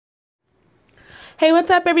Hey,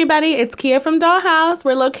 what's up, everybody? It's Kia from Dollhouse.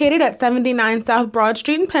 We're located at 79 South Broad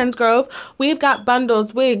Street in Pennsgrove. We've got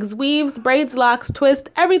bundles, wigs, weaves, braids, locks, twists,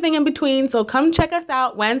 everything in between. So come check us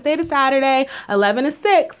out Wednesday to Saturday, 11 to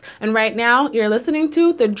 6. And right now, you're listening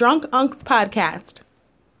to the Drunk Unks Podcast.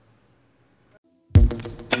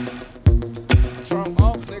 Drunk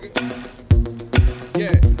Unks, nigga.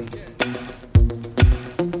 Yeah.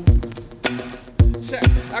 Check.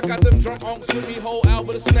 I got them drunk unks with me, whole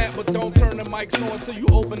album to snap, but don't turn the mics on till you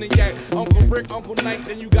open the yak. Uncle Rick, Uncle Nite,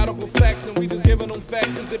 then you got Uncle Facts, and we just giving them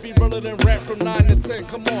facts, cause it be realer than rap from 9 to 10.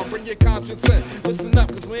 Come on, bring your conscience in. Listen up,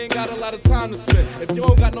 cause we ain't got a lot of time to spend. If you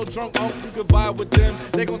don't got no drunk unk, you can vibe with them.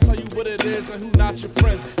 They gon' tell you what it is and who not your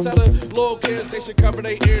friends. Tell the little kids they should cover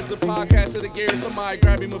their ears. The podcast of the gear, somebody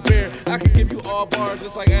grab him a beer. I can give you all bars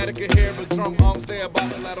just like Attica here, but drunk unks, they about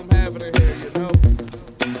to let them have it in here, you know?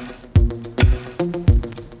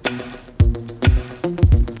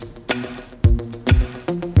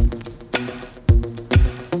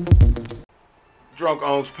 Drunk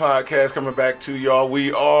Unks Podcast coming back to y'all.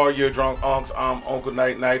 We are your Drunk Unks. I'm Uncle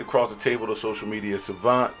Nite Nite. Across the table, the social media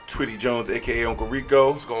savant, Twitty Jones, a.k.a. Uncle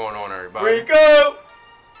Rico. What's going on, everybody? Rico!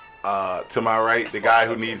 To my right, the guy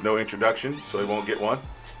who needs no introduction, so he won't get one.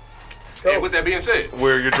 And with that being said,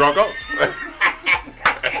 we're your Drunk Unks.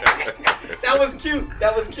 That was cute.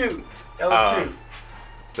 That was cute.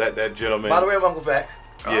 That gentleman. By the way, I'm Uncle Facts.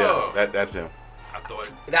 Yeah, that's him. I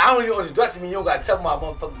thought. Now, I don't even introduction me. You don't gotta tell my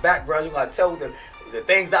motherfucking background. You gotta tell the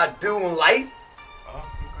things I do in life.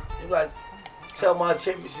 You gotta tell my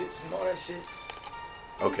championships and all that shit.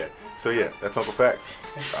 Okay, so yeah, that's Uncle Facts.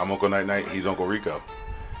 I'm Uncle Nite Nite. He's Uncle Rico.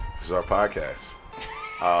 This is our podcast.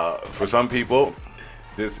 For some people,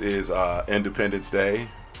 this is Independence Day.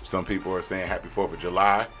 Some people are saying Happy 4th of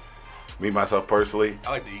July. Me, myself, personally,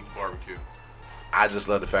 I like to eat barbecue. I just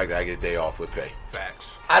love the fact that I get a day off with pay.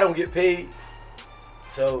 Facts. I don't get paid.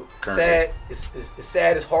 So Currently. sad. It's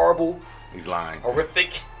sad. It's horrible. He's lying.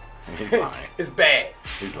 Horrific. He's lying. It's bad.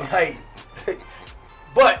 He's lying.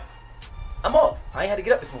 But I'm off. I ain't had to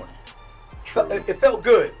get up this morning. True. It felt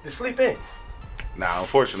good to sleep in. Now,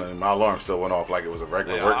 unfortunately, my alarm still went off like it was a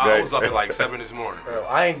regular Yeah, work day. I was up at like 7 this morning. Bro,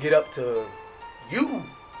 I ain't get up to you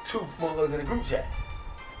two motherfuckers in the group chat.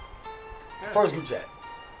 First group chat.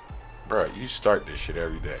 Bro, you start this shit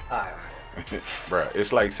every day. All right. Bro,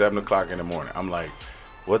 it's like 7 o'clock in the morning. I'm like,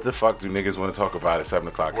 what the fuck do niggas want to talk about at 7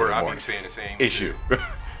 o'clock in the I morning? be saying the same Issue. And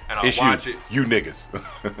I'll Issue. watch it. You niggas.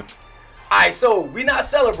 All right, so we not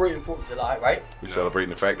celebrating 4th of July, right? We celebrating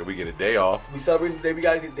the fact that we get a day off. We celebrating the day we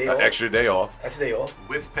got to get a day off. An extra day off. Extra day off.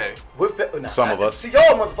 With pay. Some of us. See,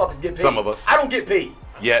 y'all motherfuckers get paid. Some of us. I don't get paid.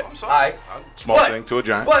 Yet. I'm sorry. All right. Small thing to a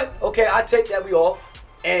giant. But, okay, I take that we off,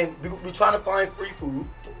 and we trying to find free food.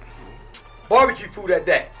 Barbecue food at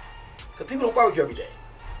that. Because people don't barbecue every day.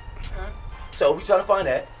 So we trying to find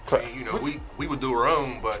that. I mean, you know, we would do our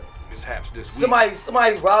own, but mishaps this week.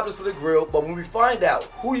 Somebody robbed us with a grill, but when we find out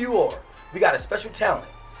who you are, we got a special talent.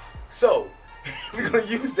 So we're gonna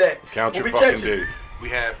use that. Count your when we fucking catch you. days. We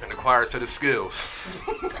have an acquired set of skills.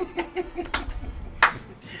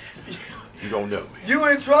 You don't know me. You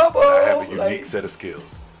in trouble. I have a unique Like, set of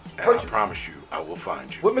skills. And Hurt I you. promise you, I will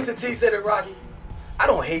find you. what Mr. T said at Rocky, I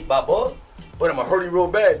don't hate my boy, but I'm going to hurt him real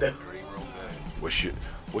bad though.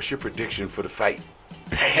 What's your prediction for the fight?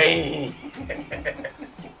 Pain.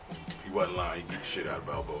 He wasn't lying. He beat the shit out of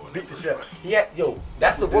Balboa in that Beat the first shit. fight. Yeah, yo,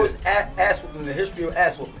 that's the worst ass whooping in the history of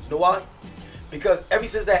ass whoopings. You know why? Because ever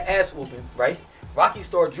since that ass whooping, right, Rocky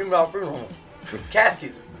started dreaming about funeral home,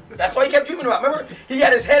 caskets. That's why he kept dreaming about. Remember, he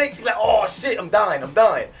had his headaches. He was like, oh shit, I'm dying.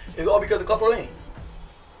 It's all because of Clubber Lane.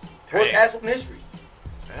 Worst ass whooping in history.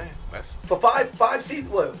 Dang, that's For five seasons,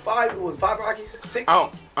 what? Five Rockies? Six? I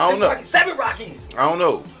don't Six know. Rockies, 7 Rockies. I don't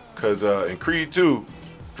know. Because in Creed 2,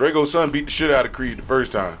 Drago's son beat the shit out of Creed the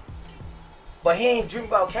first time. But he ain't dreaming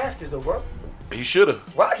about caskets though, bro. He should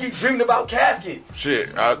have. Rocky dreamed about caskets.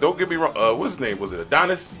 Shit. Don't get me wrong. What's his name? Was it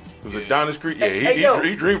Adonis? Was it Adonis Creed? Yeah, Hey, yo.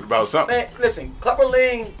 he dreamed about something. Man, listen, Clubber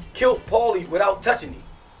Lane killed Paulie without touching him.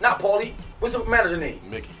 Not Paulie. What's the manager name?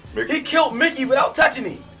 Mickey. He killed Mickey without touching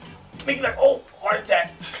him. Mickey's like, oh, heart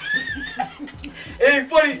attack. It ain't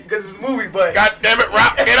funny because it's a movie, but God damn it,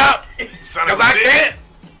 Rock, get up! Son Because of a I bitch. can't.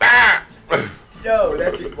 Bah. yo,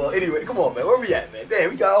 that shit. Well, anyway, come on, man. Where we at, man? Damn,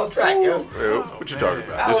 we got on track, yo. Well, what you talking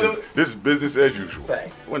I about? don't know. This is business as usual.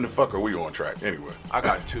 Facts. When the fuck are we on track anyway? I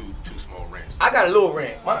got two small rants. I got a little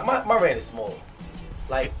rant. My rant is small.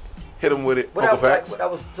 Like, Hit him with it. what Uncle Facts. I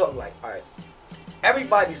was talking like, all right.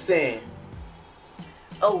 Everybody's saying,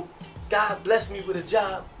 oh, God bless me with a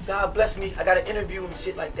job. God bless me. I got an interview and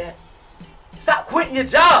shit like that. Stop quitting your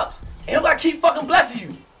jobs. And he'll gotta keep fucking blessing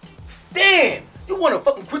you. Damn. You want to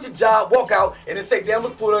fucking quit your job, walk out, and then say, damn,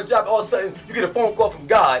 look for another job. All of a sudden, you get a phone call from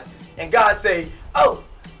God, and God say, oh,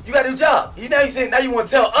 you got a new job. Now you want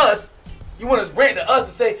to tell us, you want to rant to us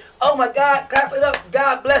and say, oh my God, clap it up,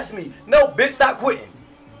 God bless me. No, bitch, stop quitting.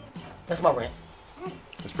 That's my rant.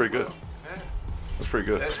 That's pretty good. That's pretty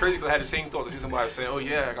good. That's crazy because I had the same thought to see somebody saying, oh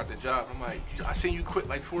yeah, I got the job. I'm like, I seen you quit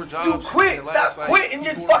like 4 jobs. You quit. Stop quitting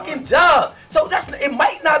your fucking job. So it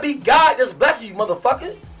might not be God that's blessing you,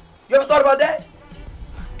 motherfucker. You ever thought about that?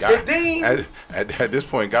 God, at this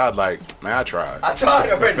point, God like, man, I tried. I tried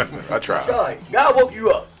already. I tried. God woke you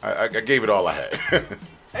up. I gave it all I had.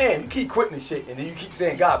 Man, you keep quitting this shit and then you keep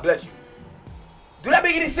saying God bless you. Do that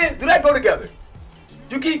make any sense? Do that go together?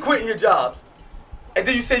 You keep quitting your jobs and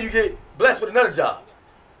then you say you get blessed with another job.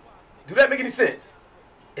 Do that make any sense?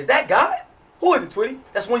 Is that God? Who is it, Twitty?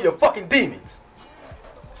 That's one of your fucking demons.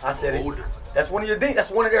 I said it. That's one of your demons. That's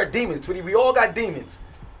one of their demons, Twitty. We all got demons.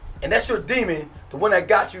 And that's your demon, the one that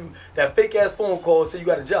got you that fake ass phone call and said you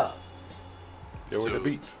got a job. There were the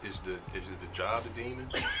beats. Is the job the demon?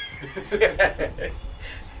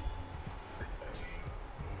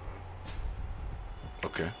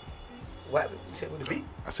 Okay. What happened? You said with the beat?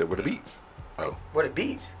 I said where the beats. Oh. Where the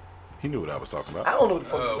beats? He knew what I was talking about. I don't know what the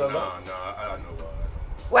fuck you're talking about. No, I know.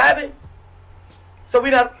 What happened? So we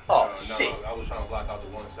not. Oh shit. I was trying to block out the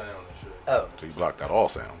one sound and shit. Oh. So you blocked out all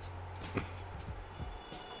sounds.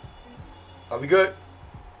 Are we good?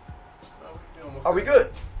 Are we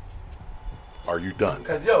good? Are you done?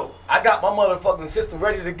 Cause yo, I got my motherfucking system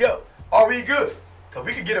ready to go. Are we good? Cause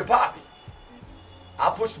we can get it popping.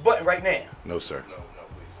 I'll push the button right now. No, sir. No,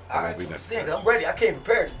 please. That won't be necessary. I'm ready. I came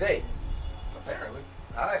prepared today. Apparently.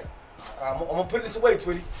 All right. I'm gonna put this away,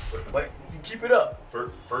 Twitty. But you keep it up.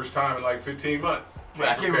 First time in like 15 months.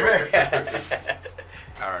 I came prepared.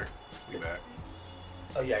 All right, we back.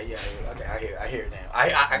 Oh yeah. Okay, I hear it now.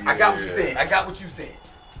 I got what you're saying. I got what you're saying.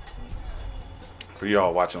 For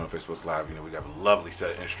y'all watching on Facebook Live, you know, we got a lovely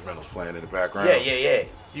set of instrumentals playing in the background. Yeah.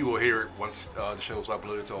 You will hear it once the show's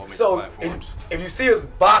uploaded to all major So platforms. if you see us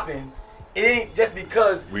bopping, it ain't just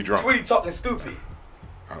because We drunk. Twitty talking stupid.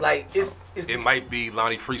 Like it's It might be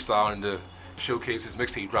Lonnie freestyling to showcase his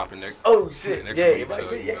mixtape dropping next. oh shit. next Yeah, week, it might so,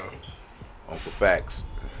 be, you yeah. know. Uncle Facts,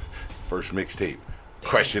 first mixtape,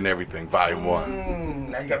 Question Everything, Volume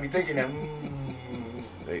 1. Now you got me thinking now.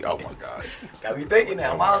 Oh my gosh. Got me thinking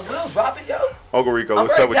now. Might as well drop it, yo. Uncle Rico, I'm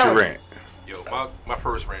what's very up with your talented. rant? Yo, my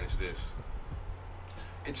first rant is this.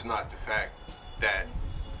 It's not the fact that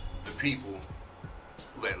the people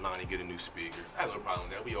let Lonnie get a new speaker. I have no problem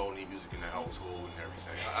with that. We all need music in the household and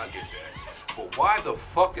everything. I get that. But why the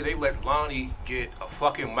fuck did they let Lonnie get a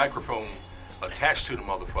fucking microphone attached to the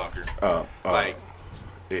motherfucker? Like,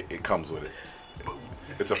 It comes with it.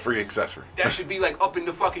 It's a free accessory. that should be like up in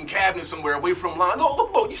the fucking cabinet somewhere away from Lonnie.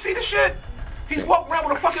 Look, you see the shit? He's walking around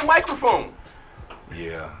with a fucking microphone.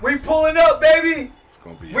 Yeah. We pulling up, baby. It's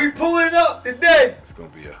gonna be. We pulling up today. It's gonna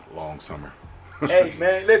be a long summer. Hey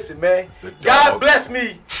man, listen man. The God dog. bless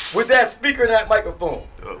me with that speaker and that microphone.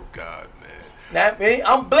 Oh God, man. That mean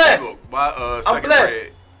I'm blessed. Look, my second blessed.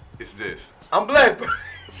 rant is this. I'm blessed.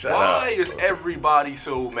 Shut Why up. is everybody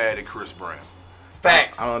so mad at Chris Brown?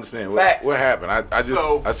 Facts. I don't understand. Facts. What happened?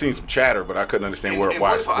 So- I seen some chatter, but I couldn't understand where it I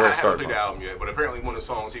haven't started heard from. the album yet, but apparently one of the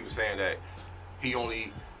songs he was saying that he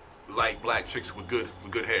only liked black chicks with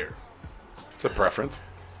good hair. It's a preference.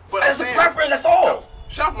 But That's I'm a saying- preference. That's all.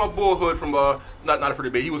 Shout out to my boyhood from not for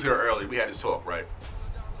debate. He was here early. We had this talk, right?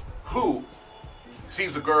 Who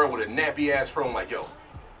sees a girl with a nappy ass fro and like, yo,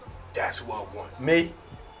 that's who I want. Me.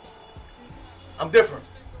 I'm different.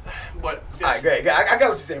 But All right, great. I got what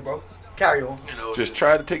you're saying, bro. Carry on. you know, Just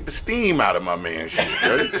try to take the steam out of my man shit.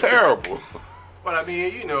 It's terrible. But I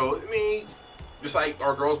mean, just like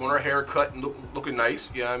our girls want her hair cut and looking nice,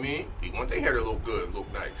 you know what I mean? We want their hair to look good,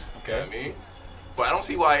 look nice. Okay. You know what I mean? But I don't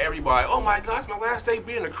see why everybody, oh my God, it's my last day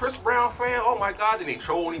being a Chris Brown fan. Oh my God, then they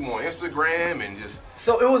troll him on Instagram and just.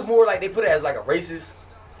 So it was more like they put it as like a racist.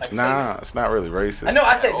 Like Nah, it's not really racist. I know.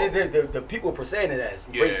 I said Oh. the people were saying it as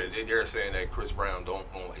Yeah, racist. they're saying that Chris Brown don't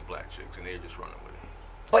like black chicks and they're just running with it.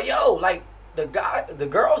 But yo, like the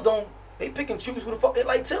girls don't. They pick and choose who the fuck they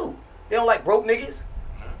like too. They don't like broke niggas.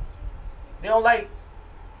 They don't like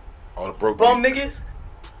All the broke bum people. niggas.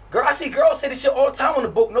 Girl, I see girls say this shit all the time on the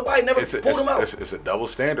book. Nobody never pulled them out. It's a double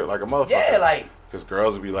standard, like a motherfucker. Yeah, like Because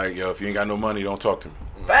girls would be like, yo, if you ain't got no money, don't talk to me.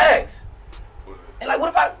 bags. And like, what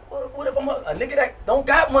if I'm a nigga that don't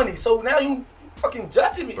got money? So now you fucking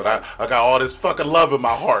judging me. But I got all this fucking love in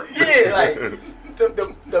my heart. Yeah, like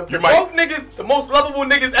the You might- broke niggas, the most lovable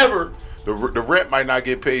niggas ever. The rent might not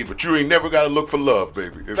get paid, but you ain't never got to look for love,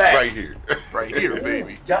 baby. It's Facts. right here. Right here,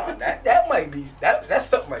 baby. John, that might be that's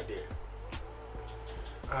something right there.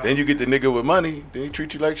 Then you get the nigga with money, then he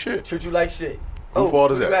treat you like shit. Treat you like shit. Who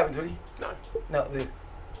fault is that? What happened, Judy? No. No.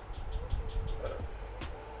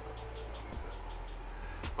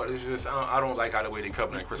 But it's just I don't like how the way they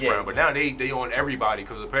covering Chris Brown. But now they on everybody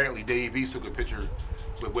because apparently Dave East took a picture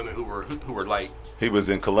with women who were like. He was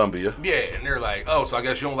in Colombia. Yeah, and they're like, oh, so I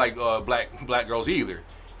guess you don't like black girls either.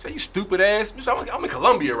 Say you stupid ass. I'm in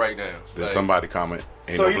Colombia right now. Did like, somebody comment?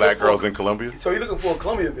 Ain't So no you black look for- girls in Colombia? So you looking for a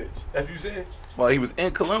Colombia bitch? That's what you saying? Well, he was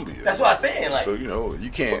in Colombia. That's what I'm saying. Like, So you know you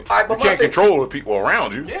can't But- all right, but you my can't thing- control the people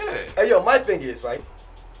around you. Yeah. hey yo, my thing is right.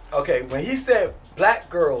 Okay, when he said black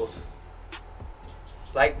girls,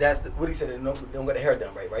 like that's what he said. They don't get their hair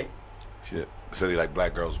done right, right? Shit. Said he like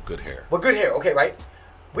black girls with good hair. But good hair, okay, right?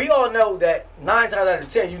 We all know that 9 times out of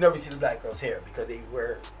 10, you never see the black girl's hair because they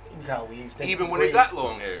wear any kind of weaves. Even when they got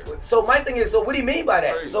long hair. So my thing is, so what do you mean by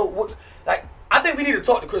that? Crazy. So what, like, I think we need to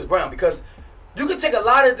talk to Chris Brown because you can take a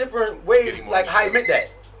lot of different ways, Getting more like how he meant that.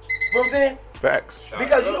 You know what I'm saying? Facts.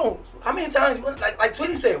 Because you don't. How many times, like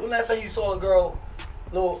Twitty said, when last time you saw a girl,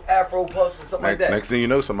 little Afro puffs or something like that? Next thing you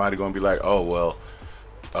know, somebody gonna be like, oh well,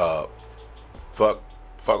 fuck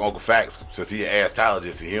Uncle Facts since he an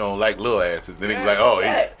asstologist and he don't like little asses. Then he be like, oh,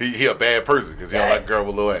 he a bad person because he don't like a girl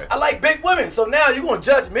with little ass. I like big women, so now you gonna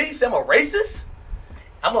judge me? Say I'm a racist?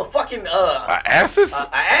 I'm a fucking Asses?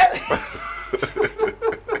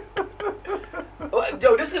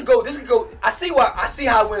 Yo, this could go. I see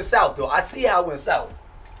how it went south though. I see how it went south.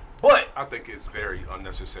 But I think it's very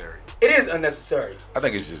unnecessary. it is unnecessary. I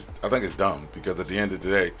think it's dumb because at the end of the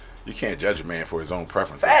day, you can't judge a man for his own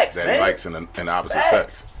preferences Facts, that man. he likes in the opposite Facts.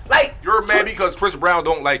 sex. Like You're mad because Chris Brown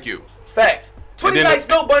don't like you. facts. Twitty then likes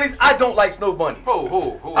snow bunnies. I don't like snow bunnies.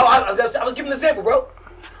 Who? I was giving an example, bro.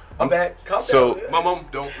 I'm bad. Calm So- down. My mom,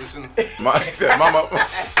 don't listen. He said, Mama.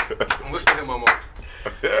 Don't listen to him, Mama.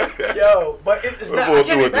 Yo, but it's not. I We'll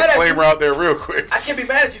can't do be a mad at you. disclaimer out there real quick. I can't be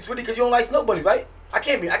mad at you, Twitty, because you don't like snow bunnies, right? I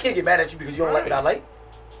can't get mad at you because you don't like what I like.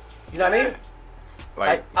 You know what I mean?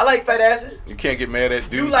 Like I like fat asses. you can't get mad at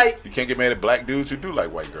dudes. You can't get mad at black dudes who do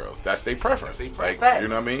like white girls. That's their preference. That's their Like preference. you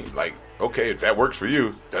know what I mean? Like okay, if that works for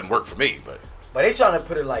you, doesn't work for me. But But they trying to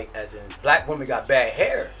put it like as in black women got bad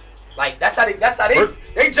hair. Like that's how First-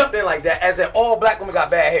 they jumped in like that as in all black women got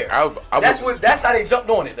bad hair. That's how they jumped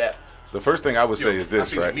on it. That the first thing I would say is I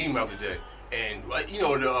this, seen right? the meme the other day, and like, you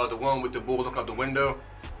know the one with the bull looking out the window.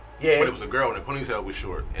 yeah. But it was a girl and the ponytail was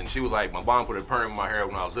short. And she was like, my mom put a perm in my hair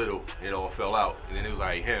when I was little and it all fell out. And then it was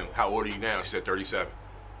like, how old are you now? She said 37.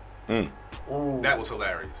 Ooh. That was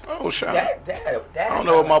hilarious. Oh, shout! That, I don't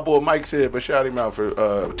know what my boy Mike said, but shout him out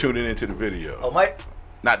for tuning into the video. Oh, Mike.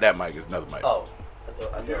 Not that Mike, it's another Mike. Oh,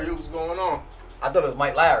 I I knew thought what's going on. it was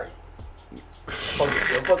Mike Larry.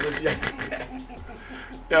 Fuck with you.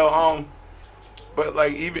 Yo, but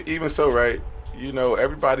like even so, right? You know,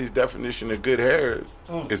 everybody's definition of good hair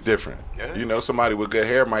is different. Yeah. You know, somebody with good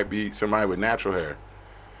hair might be somebody with natural hair.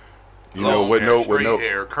 You know, Long with hair, no straight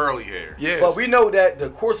hair, curly hair. Yes. But we know that the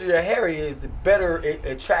coarser your hair is, the better it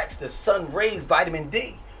attracts the sun rays, vitamin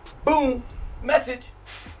D. Boom, message.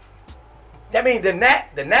 That means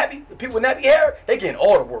the people with nappy hair, they getting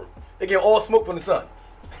all the work. They getting all smoke from the sun.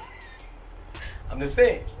 I'm just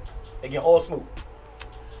saying, they getting all smoke.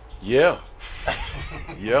 Yeah.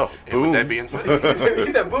 Yeah. And Boom. with that being said,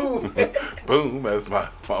 He said, boom. Boom, as my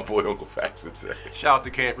boy Uncle Fax would say. shout out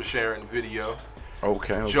to Cam for sharing the video.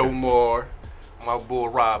 Okay. Joe Moore, my boy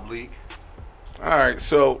Rob Leak. All right,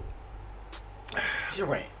 so It's your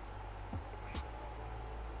rant.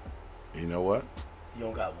 you know what? You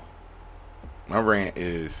don't got one. My rant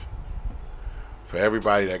is for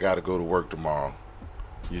everybody that got to go to work tomorrow,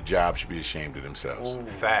 your job should be ashamed of themselves.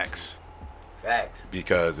 Facts. Facts.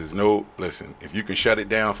 Because listen, if you can shut it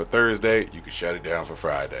down for Thursday, you can shut it down for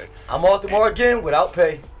Friday. I'm off tomorrow again without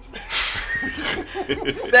pay.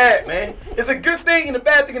 Sad, man. It's a good thing and a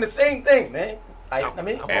bad thing and the same thing, man.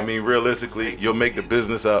 I mean, realistically, you'll make the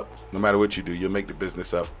business up no matter what you do. You'll make the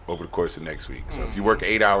business up over the course of next week. So if you work an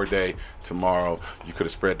 8-hour day tomorrow, you could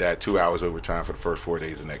have spread that 2 hours overtime for the first 4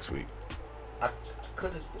 days of next week. I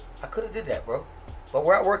could have did that, bro. But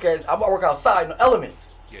where I work at, I work outside in the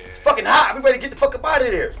elements. Yeah. It's fucking hot. We ready to get the fuck up out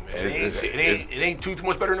of there. It ain't too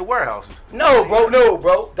much better than the warehouses. No,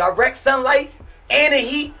 bro. Direct sunlight and the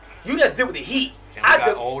heat. You just deal with the heat. And we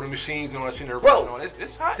got all the machines and all that shit. Bro,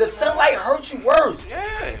 it's hot. the sunlight hurts you worse.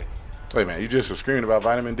 Yeah. Wait, man, you just were screaming about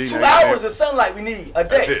vitamin D. 2 hours of sunlight we need a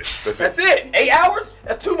day. That's it. 8 hours?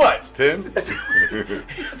 That's too much. 10? That's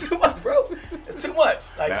too much, bro. It's too much.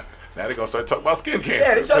 Like, Now they're going to start talking about skin cancer.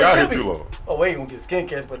 yeah, they We're trying out to here kill too me. long. Oh, we ain't gonna get skin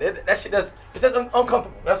cancer, but that shit, it's just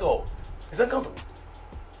uncomfortable. That's all. It's uncomfortable.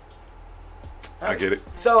 I get it.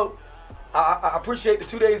 So, I appreciate the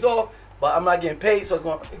 2 days off. but I'm not getting paid, so it's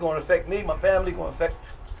going to affect me, my family, going to affect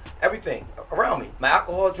everything around me. My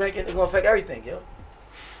alcohol drinking is going to affect everything, yo.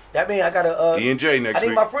 That means I gotta E&J next week. I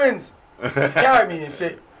need my friends to carry me and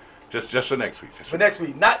shit. Just for next week. For next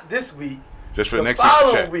week, not this week. Just for the next week's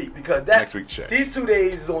following check. week, because next week's check. These 2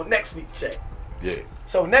 days is on next week's check. Yeah.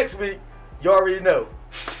 So next week, you already know.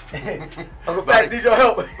 Uncle Fax needs your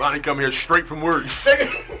help. Lonnie come here straight from work.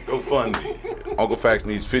 Go fund me. Uncle Fax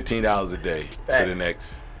needs $15 a day for the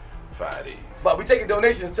next 5 days. But we taking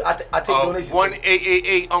donations. I take donations.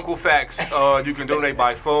 1-888 Uncle Fax. You can donate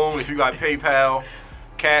by phone if you got PayPal,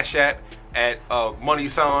 Cash App at money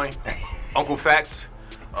sign Uncle Fax.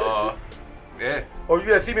 Yeah. Or you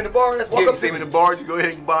gotta see me in the bar. Let's walk up. See me in the bar. You go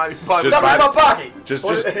ahead and buy. Stuff it in my pocket. Just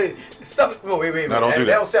stuff it. No, wait. No, don't do that.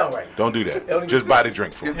 That don't sound right. Don't do that. Just buy the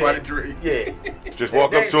drink for me. Buy the drink. Yeah. Just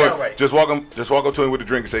walk up to him. Right. Just walk up to him with the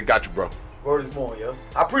drink and say, "Got you, bro." Word is born, yo.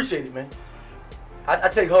 I appreciate it, man. I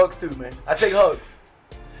take hugs too, man. I take hugs.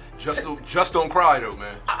 Just don't cry though,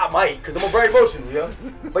 man. I might, because I'm very emotional, yo.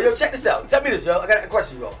 But yo, check this out. Tell me this, yo. I got a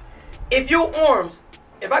question, y'all. If your arms,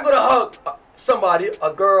 if I go to hug somebody,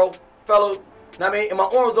 a girl, fellow, and my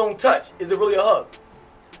arms don't touch, is it really a hug?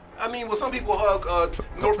 I mean, well, some people hug.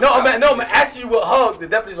 I'm asking you what hug, the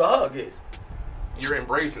definition of a hug is. You're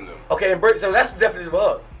embracing them. Okay, so that's the definition of a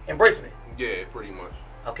hug. Embracement. Yeah, pretty much.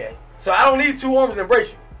 Okay. So I don't need two arms to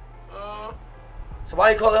embrace you. So why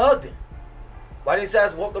do you call it a hug then? Why didn't you say I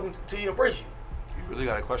just walk up to you and embrace you? You really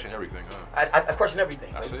gotta question everything, huh? I question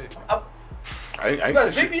everything. I see. I you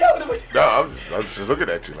gotta sleep me out? No, I was just looking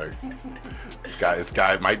at you like this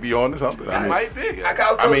guy might be on to something. It might be.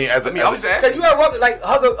 I mean, because you gotta like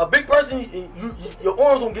hug a big person, your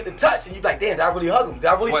arms don't get to touch, and you be like, damn, did I really hug them? Did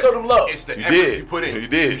I really show them love? It's the you effort did. You put in. You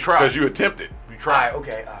did. Because you attempted. You tried.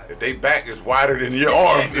 Okay. If they back is wider than your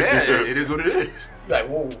arms. Yeah, it is what it is. You're like,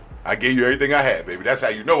 whoa. I gave you everything I had, baby. That's how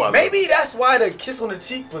you know I love Maybe you. that's why the kiss on the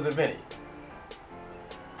cheek was invented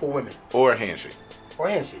for women. Or a handshake. Or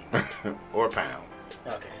a handshake. Or a pound.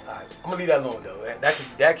 Okay, all right. I'm gonna leave that alone though.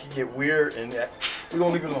 That could get weird, and we're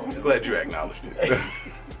gonna leave it alone. I'm glad you acknowledged it.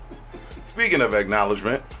 Speaking of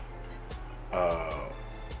acknowledgement,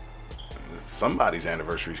 somebody's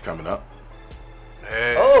anniversary is coming up.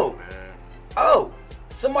 Hey, man.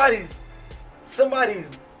 Somebody's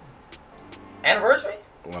anniversary?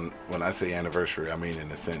 When I say anniversary, I mean in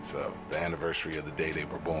the sense of the anniversary of the day they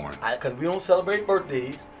were born. Because we don't celebrate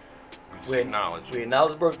birthdays. We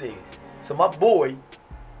acknowledge birthdays. So my boy,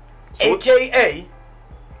 a.k.a.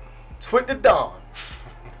 Twit the Don.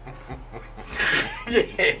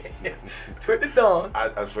 Yeah. Twit the Don.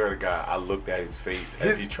 I swear to God, I looked at his face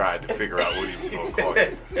as he tried to figure out what he was going to call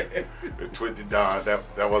him. The Twit the Don,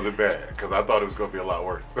 that wasn't bad, because I thought it was going to be a lot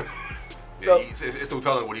worse. So, it's no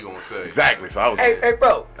telling what he gonna say. Exactly. So I was. Hey,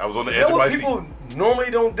 bro. I was on the edge of my seat. You know what people normally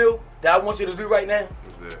don't do that I want you to do right now?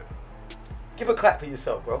 What's that? Give a clap for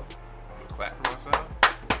yourself, bro. Clap for myself.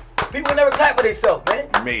 People never clap for themselves, man.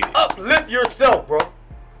 You made it. Uplift yourself, bro.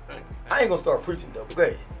 Thank you. I ain't gonna start preaching though, but go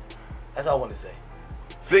ahead. That's all I want to say.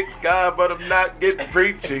 6 God, but I'm not getting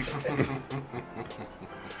preachy.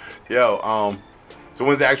 Yo, so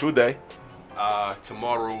when's the actual day?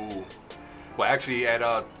 Tomorrow. Well, actually, at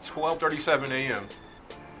 12:37 a.m.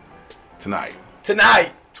 Tonight.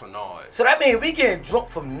 Tonight. So that means we getting drunk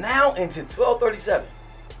from now until 12:37.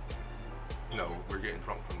 No, we're getting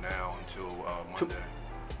drunk from now until Monday.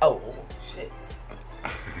 Oh shit.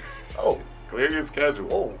 Oh. Clear your schedule.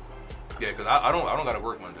 Oh. Yeah, because I don't gotta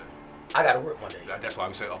work Monday. I gotta work Monday. That's why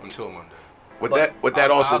we say up until Monday. With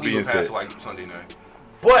that also I'll being said, like Sunday night.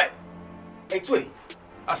 But, hey Twitty.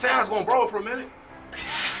 I said I was gonna borrow for a minute.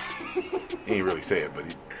 He ain't really say it,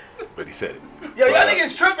 but he said it. Yo, y'all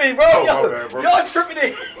niggas tripping, bro. My bad, bro. Y'all tripping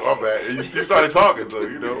in. My bad. You started talking, so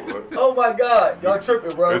you know. Oh my God, y'all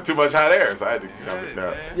tripping, bro. There's too much hot air, so I had to.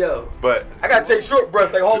 Yo, but I gotta take short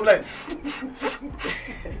breaths like whole night.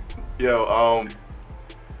 Yo,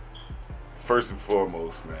 first and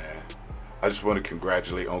foremost, man, I just want to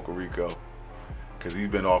congratulate Uncle Rico, because he's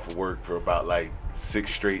been off of work for about like 6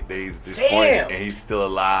 straight days at this point, and he's still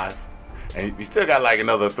alive. And he still got like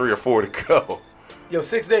another 3 or 4 to go. Yo,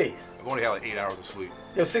 6 days. I've only had like 8 hours of sleep.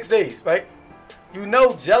 Yo, 6 days, right? You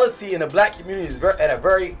know jealousy in the black community is at a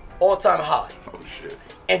very all-time high. Oh, shit.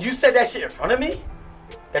 And you said that shit in front of me?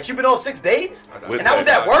 That you've been off 6 days? And that was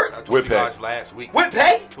at work? I told you guys last week. With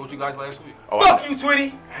pay? I told you guys last week. Oh, fuck you,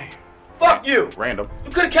 Twitty. Fuck you. Random.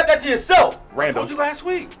 You could have kept that to yourself. Random. I told you last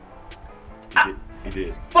week. He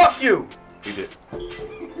did. Fuck you. He did.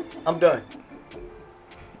 I'm done.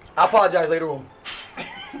 I apologize later on.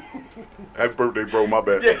 Happy birthday, bro. My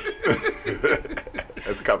bad. Yeah.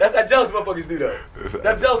 That's a couple. That's how jealous motherfuckers do, though.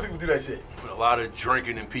 That's jealous people do that shit. Put a lot of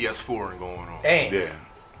drinking and PS4 going on. Damn. Yeah.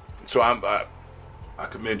 So I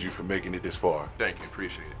commend you for making it this far. Thank you,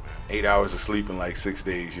 appreciate it, man. 8 hours of sleep in like 6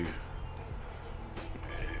 days.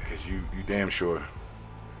 Because you damn sure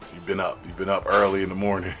you've been up. You've been up early in the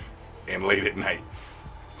morning and late at night.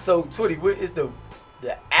 So, Twitty, what is the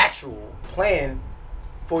actual plan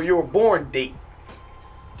for your born date?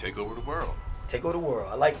 Take over the world. Take over the world.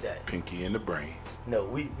 I like that. Pinky in the brain. No,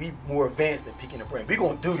 we more advanced than Pinky in the Brain. We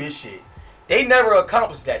gonna do this shit. They never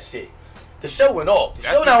accomplished that shit. The show went off. The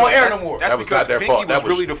show not on air no more. That was not their Pinky fault. That was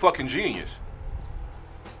was really the fucking genius.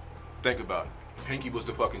 Think about it. Pinky was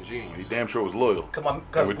the fucking genius. He damn sure was loyal. Cause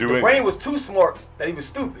Would the do anything. brain was too smart that he was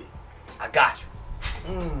stupid. I got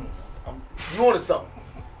you. You wanted something.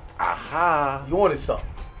 Aha. You wanted something.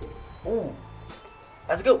 Ooh,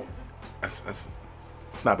 that's a good one.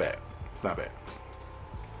 It's not bad. It's not bad.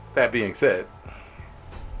 That being said,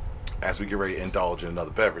 as we get ready to indulge in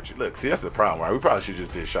another beverage, look, see, that's the problem, right? We probably should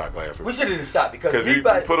just did shot glasses. We should have did a shot because you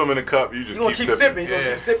put them in a cup, you just gonna keep sipping. You Yeah.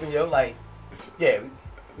 gonna keep sipping, yo. Like, yeah,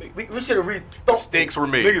 we should have rethought. Mistakes were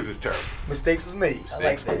made. Niggas is terrible. Mistakes was made. I like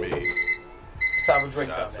Mistakes that. were made. It's time for drink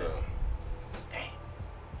time, Shots man. up.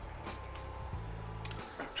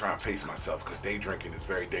 I'm trying to pace myself because day drinking is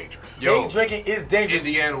very dangerous. Yo, Day drinking is dangerous.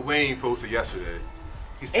 Indiana Wayne posted yesterday.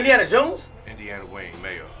 He said, Indiana Jones? Indiana Wayne,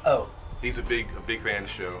 mayor. Oh, He's a big fan of the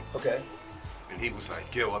show. okay. And he was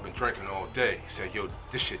like, yo, I've been drinking all day. He said, yo,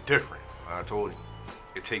 this shit different. I told him,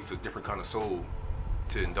 it takes a different kind of soul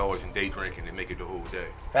to indulge in day drinking and make it the whole day.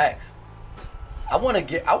 Facts. I just want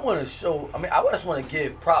to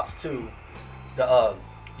give props to the,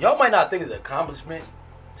 y'all might not think it's an accomplishment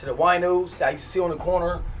to the winos that I used to see on the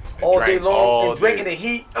corner all day drank long all and drinking day. the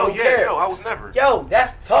heat. Oh, Don't yeah, care. yo, I was never. Yo,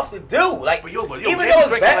 that's tough to do. Like, But yo, even they though was it's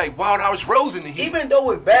drinking bad, like Wild House Rose in the heat. even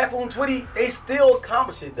though it's bad for them, Twitty, they still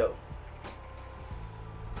accomplish it though.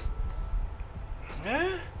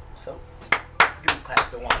 Yeah. So, give a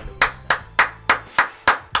clap to the winos.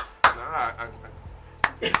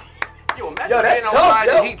 Yo, imagine Yo, that's being tough, outside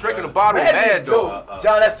yo. and he drinking a bottle of Imagine, Mad Dog.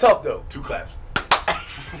 John, that's tough though. 2 claps.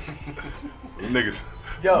 Niggas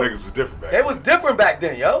was different back They was different back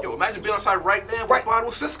then, yo. Yo, imagine being outside right now with Right. a bottle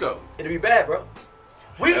of Cisco. It'd be bad, bro.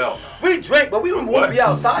 Hell no. We drink, but we wouldn't want to be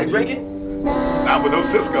outside drinking. Not with no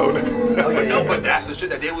Cisco. Oh, yeah, No, yeah. but that's the shit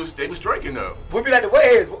that they was drinking though. We'd be like the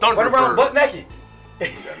Wayheads, run around Thunderbird. butt naked. You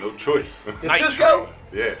got no choice. The Night Cisco,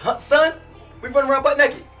 Yeah. son, we run around butt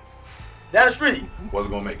naked. Down the street.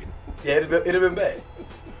 Wasn't gonna make it. Yeah, it'd have been bad.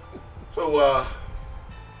 So,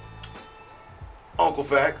 Uncle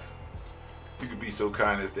Facts, you could be so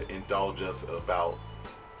kind as to indulge us about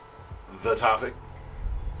the topic.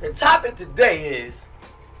 The topic today is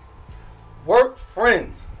work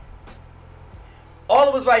friends. All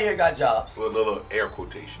of us right here got jobs. With a little air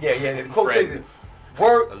quotation. Yeah, the quotation. Friends.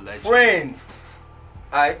 Work Allegedly. friends.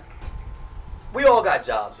 Alright? We all got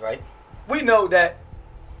jobs, right? We know that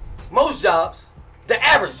most jobs, the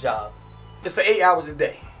average job, is for 8 hours a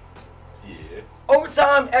day. Yeah.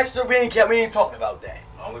 Overtime, extra, we ain't talking about that.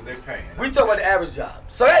 As long as they paying. We talk about the average job.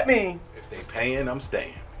 So that means If they paying, I'm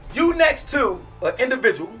staying. you next to an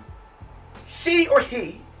individual, she or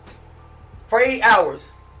he, for 8 hours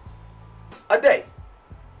a day.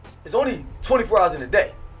 It's only 24 hours in a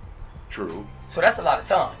day. True. So that's a lot of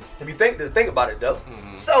time to think about it though.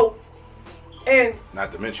 So, and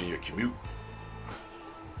Not to mention your commute.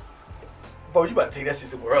 bro, you about to take that shit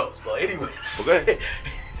somewhere else. But anyway. Okay.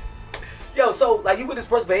 Yo, so like you with this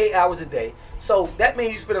person for 8 hours a day. So that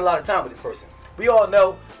means you spend a lot of time with this person. We all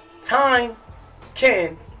know time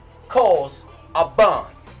can cause a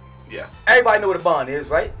bond. Yes. Everybody know what a bond is,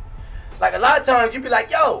 right? Like a lot of times you be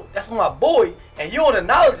like, yo, that's my boy, and you don't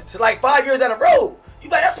acknowledge it till like 5 years down the road. You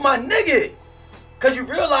be like, that's my nigga. Cause you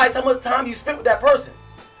realize how much time you spent with that person.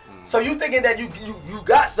 So you thinking that you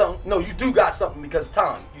got something. No, you do got something because of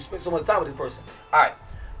time. You spent so much time with this person. Alright.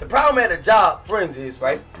 The problem at a job, friends, is,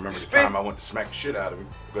 right? I remember you the time I went to smack the shit out of him.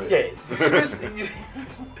 Go ahead. Yeah.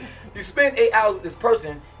 You spend 8 hours with this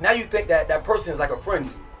person, now you think that that person is like a friend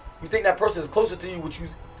to you. You think that person is closer to you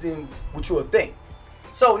than what you would think.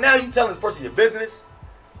 So now you telling this person your business.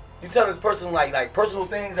 You telling this person like personal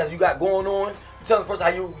things that you got going on. You telling this person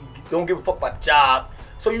how you don't give a fuck about the job.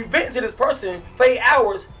 So you vent to this person for 8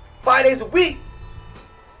 hours, 5 days a week,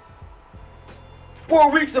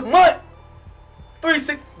 4 weeks a month, not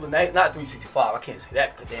 365. I can't say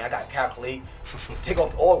that because then I got to calculate, take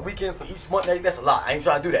off all weekends for each month. That's a lot. I ain't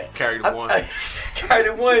trying to do that. Carry the one. Carry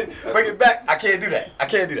the one, bring it back. I can't do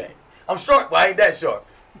that. I'm short, but I ain't that short.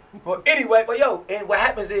 But anyway, but yo, and what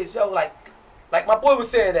happens is, yo, like my boy was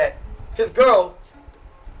saying that his girl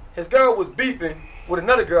was beefing with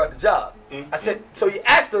another girl at the job. I said, so he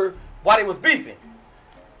asked her, while they was beefing.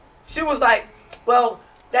 She was like, well,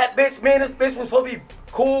 that bitch, man, this bitch was supposed to be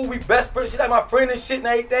cool. We best friends. She like my friend and shit and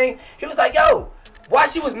everything. He was like, yo, why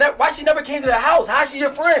she never came to the house? How she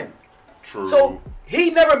your friend? True. So he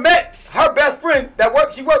never met her best friend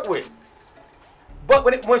that she worked with. But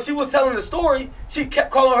when she was telling the story, she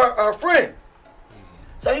kept calling her friend.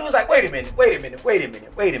 So he was like, wait a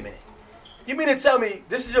minute. You mean to tell me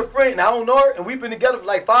this is your friend and I don't know her and we've been together for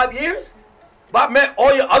like 5 years? But I met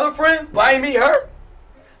all your other friends, but I didn't meet her?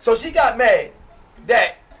 So she got mad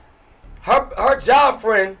that her job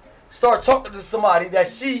friend started talking to somebody that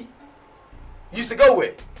she used to go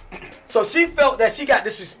with. So she felt that she got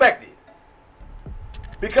disrespected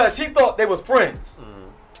because she thought they was friends.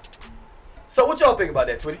 So what y'all think about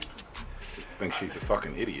that, Twitty? I think she's a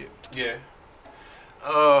fucking idiot. Yeah.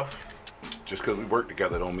 Just because we work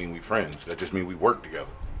together don't mean we friends. That just means we work together.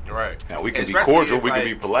 Right. Now we can be Especially cordial, if, we can like,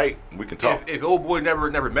 be polite, we can talk. If old boy never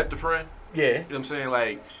met the friend, Yeah. you know what I'm saying?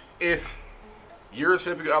 Like, if your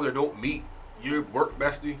significant other don't meet your work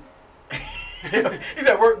bestie, He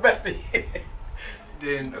said work bestie.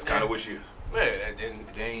 then That's kind of what she is. man,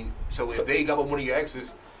 then so if they got with one of your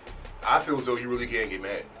exes, I feel as though you really can't get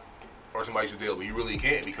mad, or somebody should deal, but you really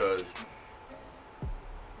can't because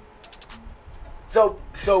So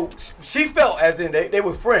she felt as in they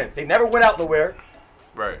were friends. They never went out nowhere.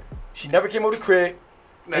 right. She never came over the crib.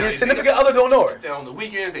 Now, And your if significant other don't know her. they on the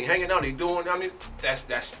weekends, they hanging out, they doing. I mean, that's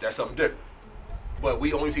something different. But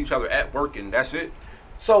we only see each other at work, and that's it.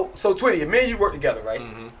 So Twitty, me and you work together, right?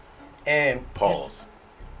 Mm-hmm. And Pause.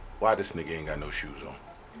 Why this nigga ain't got no shoes on?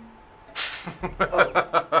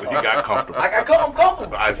 oh, He got comfortable. I'm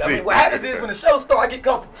comfortable. I see. mean, what happens is when the show starts, I get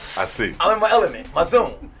comfortable. I see. I'm in my element, my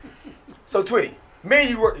zone. So Twitty, me and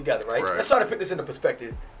you work together, right? Right. Let's try to put this into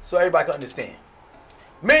perspective so everybody can understand.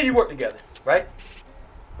 Me and you work together, right?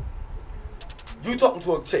 You talking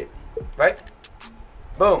to a chick, right?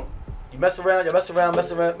 Boom. You mess around, then all of a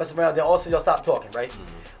sudden y'all stop talking, right?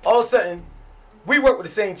 Mm-hmm. All of a sudden, we work with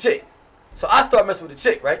the same chick. So I start messing with the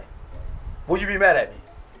chick, right? Will you be mad at me?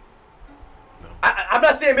 No. I'm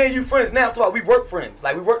not saying me and you friends now, I'm talking about we work friends.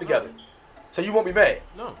 Like we work together. So you won't be mad.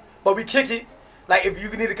 No. But we kick it. Like if you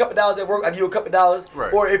need a couple dollars at work, I give you a couple dollars.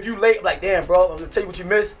 Right. Or if you late, I'm like, damn, bro, I'm gonna tell you what you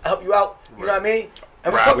missed. I help you out. You know what I mean?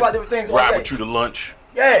 And we talk about different things all Ride day. with you to lunch.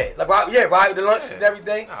 Yeah, like ride with the lunch Yeah. and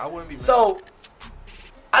everything. Nah, I wouldn't be mad. So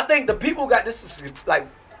I think the people got this is like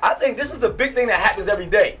I think this is a big thing that happens every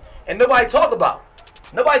day and nobody talk about.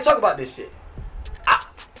 Nobody talk about this shit.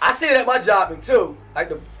 I see it at my job and too. Like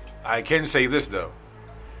the I can say this though,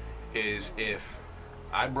 is if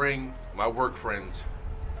I bring my work friends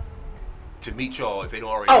to meet y'all, if they don't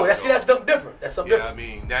already know that's y'all, something different. That's something yeah, I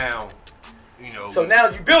different. mean now, you know. So now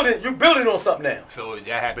you building on something now. So if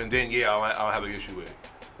that happened, then yeah, I'll have an issue with it.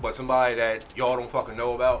 But somebody that y'all don't fucking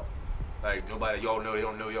know about, like nobody that y'all know, they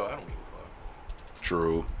don't know y'all, I don't give a fuck. True.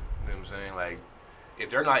 You know what I'm saying? Like, if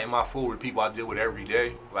they're not in my fold with people I deal with every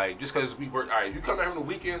day, like just because we work, all right, you come out here on the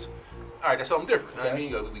weekends, all right, that's something different. You know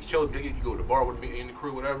what I mean? We chill, you go to the bar with me in the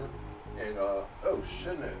crew, whatever. And oh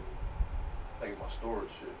shit, man, I think my storage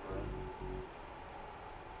shit, bro.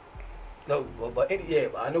 No, but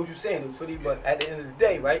I know what you're saying, though, Twitty, but at the end of the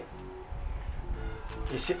day, right?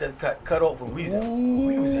 This shit that cut off when we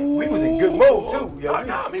was in good mode too. Yo,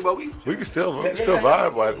 I mean, but we We can still Yeah.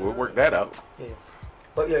 vibe. Like we'll work that out. Yeah.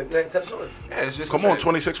 But yeah, go ahead, tell the story. yeah, it's just Come on,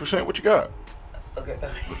 26%. What you got? Okay.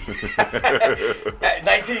 At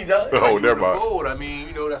 19, John. Oh, you never in the mind. fold, I mean,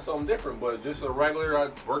 you know, that's something different. But just a regular, I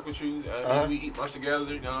work with you. We eat lunch together.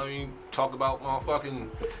 You know what I mean? Talk about motherfucking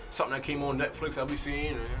something that came on Netflix I'll be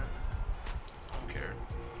seeing. I don't care.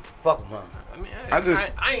 Fuck 'em, huh? I mean,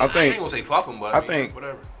 I ain't gonna say fuck them, but I mean, think-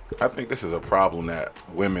 whatever. I think this is a problem that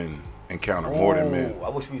women encounter more than men. I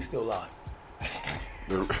wish we was still alive.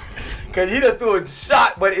 The- Cause he just threw a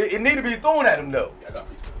shot, but it need to be thrown at him though. I got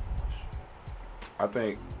I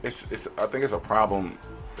think it's a problem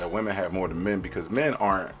that women have more than men because men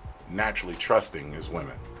aren't naturally trusting as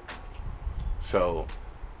women. So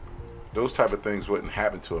those type of things wouldn't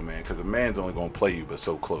happen to a man because a man's only gonna play you but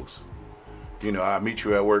so close. You know, I meet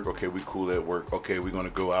you at work. Okay, we cool at work. Okay, we're gonna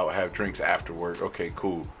go out have drinks after work. Okay,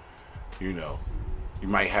 cool. You know, you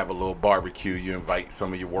might have a little barbecue. You invite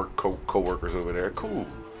some of your work co-workers over there. Cool.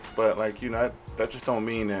 But like, you know, that just don't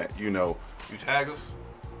mean that, you know. You tag us?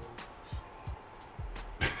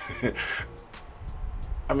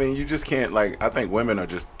 I mean, you just can't, like, I think women are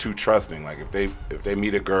just too trusting. Like, if they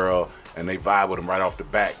meet a girl and they vibe with them right off the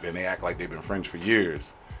bat, then they act like they've been friends for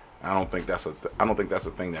years. I don't think that's a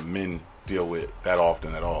thing that men deal with that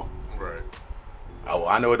often at all. Right.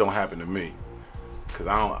 I know it don't happen to me, cause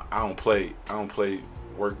I don't play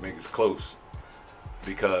work niggas close.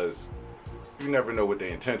 because you never know what their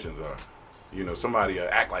intentions are. You know, somebody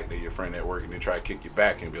act like they're your friend at work and then try to kick you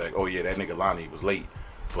back and be like, oh yeah, that nigga Lonnie was late,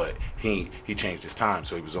 but he changed his time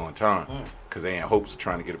so he was on time because they in hopes of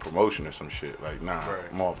trying to get a promotion or some shit. Like, nah, right.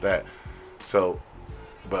 I'm off that. So,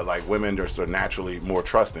 but like women are so naturally more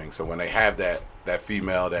trusting. So when they have that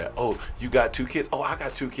female that, oh, you got 2 kids? Oh, I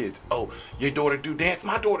got 2 kids. Oh, your daughter do dance?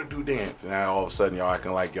 My daughter do dance. And now all of a sudden y'all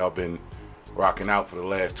acting like y'all been rocking out for the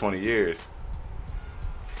last 20 years.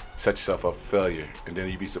 Set yourself up for failure. And then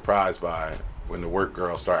you be surprised by when the work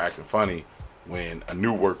girl start acting funny when a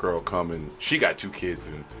new work girl come and she got 2 kids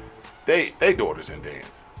and they daughters in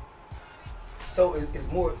dance. So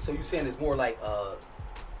it's more, so you saying it's more like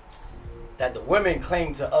that the women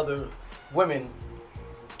claim to other women.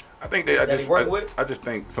 I think I just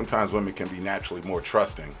think sometimes women can be naturally more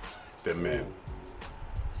trusting than men.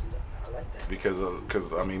 I like that.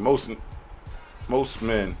 Because I mean most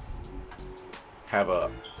men have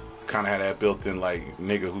that built-in like,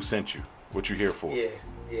 nigga, who sent you? What you here for?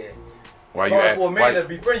 Yeah. Why you for a man to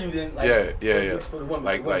befriend you then? Like, yeah. For the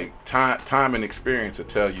woman, like time and experience will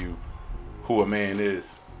tell you who a man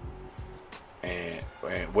is and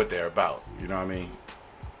what they're about. You know what I mean?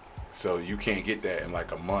 So you can't get that in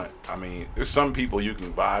like a month. I mean, there's some people you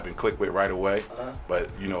can vibe and click with right away, but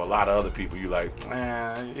you know, a lot of other people you like,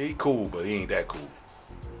 he cool, but he ain't that cool.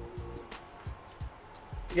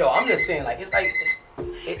 Yo, I'm just saying, like, it's like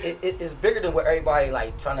it's bigger than what everybody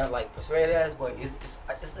like trying to like persuade us, but it's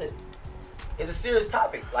a serious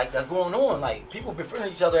topic like that's going on. Like, people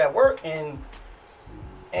befriending each other at work and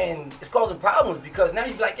it's causing problems because now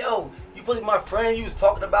you be like, yo, you put my friend, you was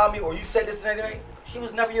talking about me, or you said this and that. She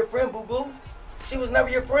was never your friend, boo boo. She was never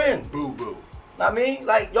your friend, boo boo. I mean,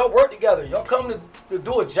 like, y'all work together. Y'all come to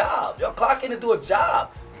do a job. Y'all clock in to do a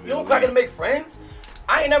job. You don't clock in to make friends.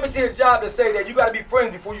 I ain't never seen a job that say that you gotta be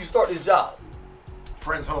friends before you start this job.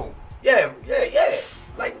 Friends home. Yeah.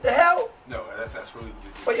 Like, what the hell? No, that's really.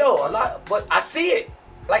 But yo, but I see it.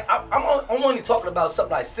 Like, I'm only talking about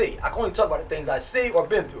something I see. I can only talk about the things I see or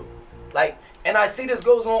been through. Like, and I see this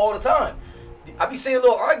goes on all the time. I be seeing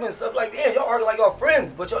little arguments, stuff like, damn, y'all argue like y'all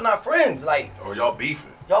friends, but y'all not friends. Like, or y'all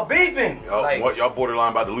beefing. Y'all beefing. Y'all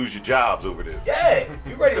borderline about to lose your jobs over this. Yeah,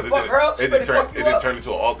 you ready to fuck her up? It didn't turn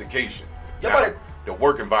into an altercation. The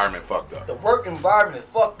work environment fucked up. The work environment is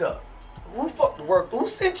fucked up. Who fucked the work? Who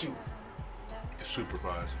sent you? The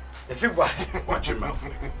supervisor. The supervisor. Watch your mouth,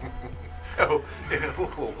 nigga.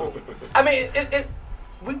 I mean,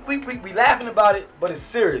 we laughing about it, but it's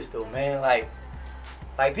serious though, man. Like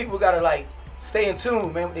people gotta like stay in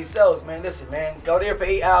tune, man, with themselves, man. Listen, man, y'all there for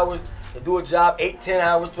 8 hours to do a job, 8, 10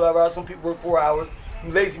 hours, 12 hours. Some people work 4 hours.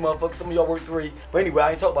 You lazy motherfuckers. Some of y'all work 3. But anyway,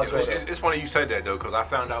 I ain't talking about y'all. It's funny you said that though, because I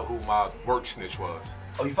found out who my work snitch was.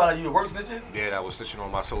 Oh, you found out you the work snitches? Yeah, that was snitching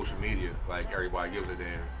on my social media. Like, everybody gives a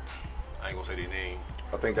damn. I ain't gonna say their name.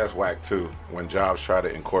 I think that's whack too. When jobs try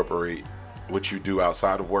to incorporate what you do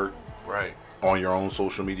outside of work, right, on your own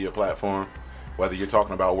social media platform, whether you're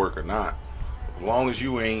talking about work or not, as long as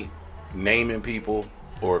you ain't naming people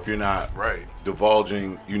or if you're not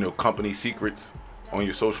divulging, company secrets on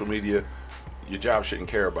your social media, your job shouldn't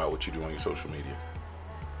care about what you do on your social media.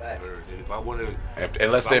 If I want to,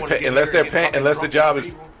 unless the job is,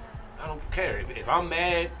 I don't care. If I'm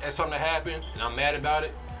mad at something that happened and I'm mad about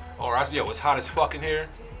it, or I say, yo, it's hot as fuck in here,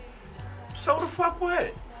 so the fuck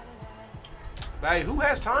what? Like, who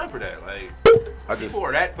has time for that? Like, people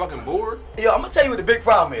are that fucking bored. Yo, I'm gonna tell you what the big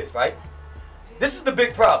problem is, right? This is the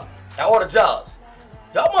big problem at all the jobs.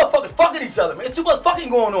 Y'all motherfuckers fucking each other, man. It's too much fucking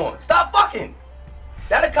going on. Stop fucking.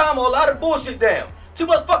 That'll calm a lot of bullshit down. Too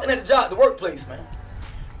much fucking at the job, the workplace, man.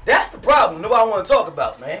 That's the problem nobody want to talk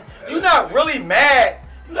about, man. You're not really mad.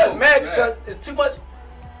 You're just mad because it's too much.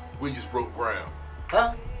 We just broke ground.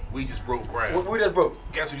 Huh? We just broke ground. We just broke.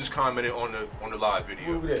 Guess who just commented on the live video?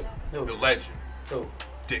 Who did? The legend. Who?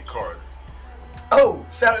 Dick Carter. Oh,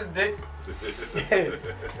 shout out to Dick.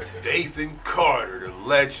 Dathan Carter, the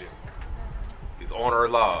legend, is on our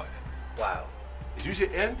live. Wow. Did you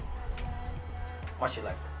hit end? My shit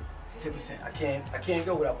like 10%. I can't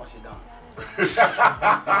go without my shit done.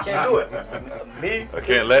 I can't do it. Me? I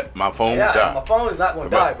can't let my phone die. My phone is not gonna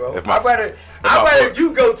die, bro. I'd rather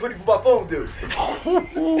you go 20 for my phone, dude.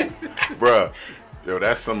 Bruh, yo,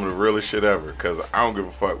 that's some of the realest shit ever. Cause I don't give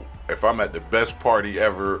a fuck if I'm at the best party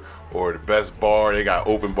ever or the best bar. They got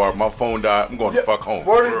open bar. My phone died. I'm going to fuck home.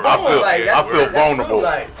 I feel vulnerable.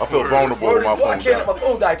 I feel vulnerable when my phone died. I can't let my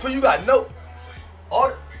phone die. Till you got no.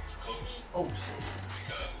 Oh shit.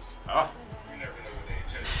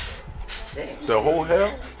 Damn. The whole hell?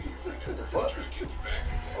 What the fuck?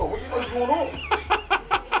 Oh, what's going on?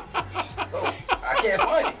 Oh, I can't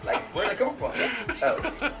find it. Like, where'd it come from?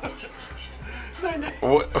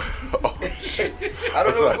 What? Oh, shit. I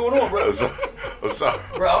don't know what's going on, bro. I'm sorry.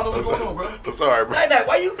 Bro, I don't know what's going on, bro. I'm sorry, bro. Nite Nite,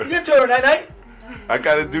 why you your turn, Nite Nite? I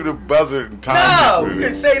gotta do the buzzer in time. No, you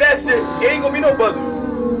can say that shit. It ain't gonna be no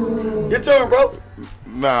buzzers. Your turn, bro.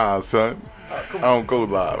 Nah, son. I don't go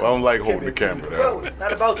live. I don't like holding the camera down. Bro, it's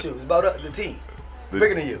not about you. It's about the team. It's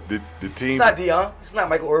bigger than you. The team. It's not Deion. It's not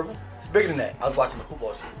Michael Irvin. It's bigger than that. I was watching the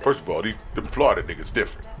football shit. First of all, them Florida niggas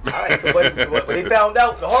different. All right, so but they found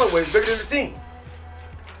out the hard way it's bigger than the team.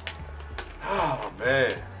 Oh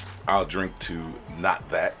man. I'll drink to not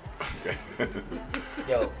that.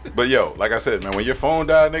 Yo. But yo, like I said, man, when your phone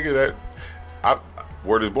died, nigga,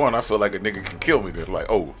 word is born, I feel like a nigga can kill me. They're like,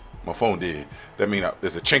 oh, my phone did. That mean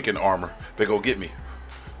there's a chink in the armor. They go get me.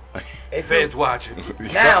 Feds watching.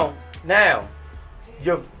 Now,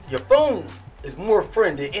 your phone is more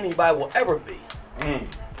friend than anybody will ever be.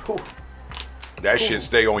 That shit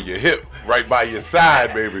stay on your hip, right by your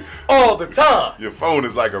side, baby. All the time. Your phone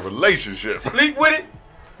is like a relationship. Sleep with it.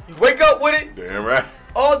 You wake up with it. Damn right.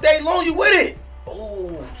 All day long you with it.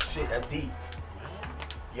 Oh shit, that's deep.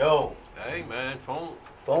 Yo. Hey man, phone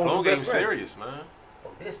do game best friend. serious, man.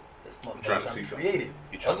 Oh, this motherfucker trying to see something. creative.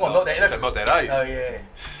 You I was gonna know that. about that ice. Oh yeah.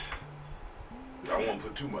 I don't want to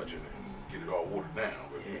put too much in it and get it all watered down.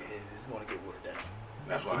 But Yeah, it's gonna get watered down.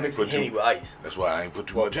 that's why I ain't Mixing put Henny too. with ice. That's why I ain't put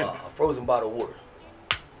too much in. A frozen bottle of water.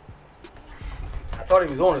 I thought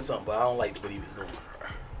he was on to something, but I don't like what he was doing.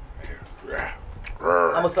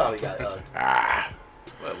 How much time we got?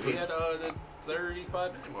 Well, we had the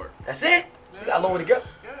 35-minute mark. That's it? We got a long way to go.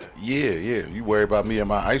 Yeah. You worry about me and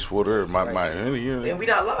my ice water and my And we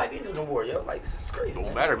not live either no more, yo. Like, this is crazy. Don't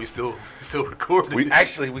man. matter. We still recording.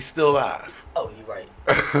 We still live. Oh, you right.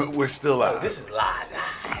 We're still live. Oh, this is live.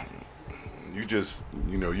 You just,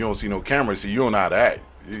 you don't see no camera, so you don't know how to act.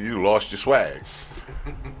 You lost your swag.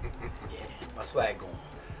 Yeah, my swag going.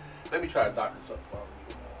 Let me try to doctor something.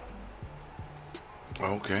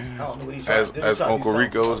 Okay. I don't know what he's trying to do. As Trying to Uncle do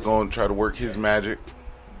Rico something. is going to try to work his magic.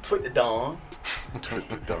 Twit the dawn. Twit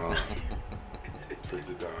the dawn.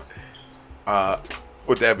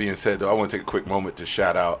 With that being said, though, I want to take a quick moment to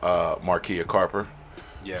shout out Markia Carper.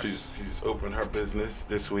 Yes. She's opened her business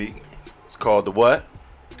this week. It's called the what?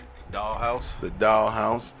 Dollhouse. The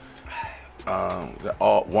Dollhouse. They're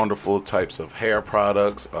all wonderful types of hair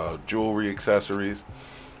products, jewelry, accessories.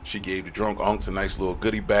 She gave the Drunk Unks a nice little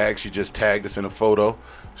goodie bag. She just tagged us in a photo.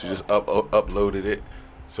 She just uploaded it.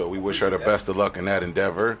 So we wish her the best of luck in that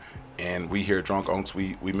endeavor. And we here at Drunk Unks,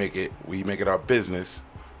 we make it our business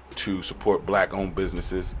to support black-owned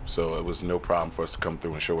businesses. So it was no problem for us to come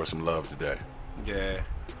through and show her some love today. Yeah,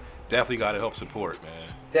 definitely got to help support, man.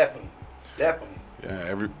 Definitely.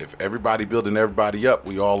 Yeah, if everybody building everybody up,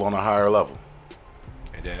 we all on a higher level.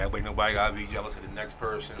 And then that way nobody got to be jealous of the next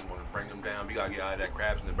person and want to bring them down. We got to get out of that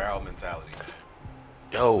crabs in the barrel mentality.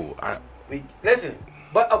 Yo, Listen,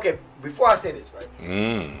 but okay, before I say this, right?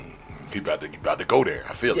 You about to go there.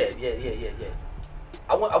 I feel it. Yeah.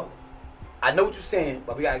 I know what you're saying,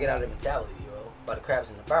 but we gotta get out of the mentality, about the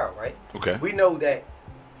crabs in the barrel, right? Okay. We know that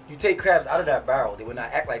you take crabs out of that barrel, they would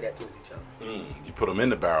not act like that towards each other. You put them in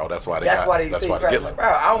the barrel. That's why they say crabs in the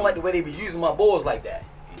barrel. I don't like the way they be using my boys like that.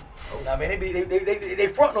 I mean, they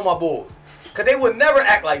fronting on my boys, cause they would never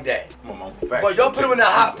act like that. But y'all put them in a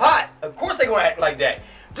hot pot. Of course they gonna act like that.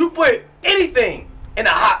 You put anything in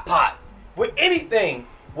a hot pot, with anything,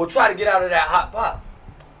 will try to get out of that hot pot.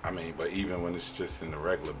 I mean, but even when it's just in the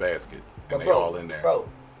regular basket and But they all in there.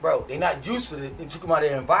 Bro, they not used to it. They took them out of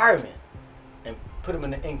their environment and put them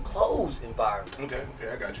in an enclosed environment. Okay,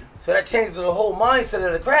 I got you. So that changed the whole mindset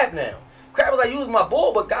of the crab now. Crab was like, use my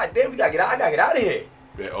ball, but goddamn, I gotta get out of here.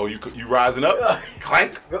 Yeah, oh, you rising up?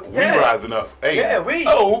 Clank? Yeah. We rising up. Hey. Yeah, we.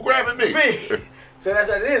 Oh, who grabbing me? So that's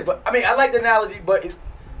what it is. But I mean, I like the analogy, but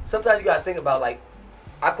sometimes you gotta think about, like,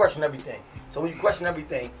 I question everything. So when you question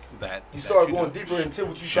everything, you start going deeper into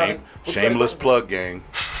what you trying to... Shameless plug, gang.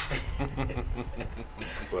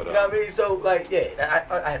 But, you know what I mean? So, like, yeah,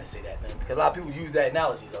 I had to say that, man, because a lot of people use that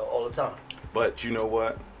analogy, though, all the time. But you know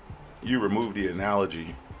what? You remove the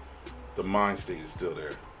analogy, the mind state is still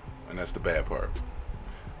there. And that's the bad part.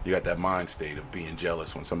 You got that mind state of being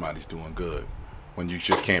jealous when somebody's doing good, when you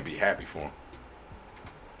just can't be happy for them.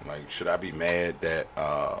 Like, should I be mad that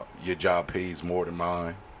your job pays more than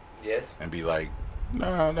mine? Yes. And be like,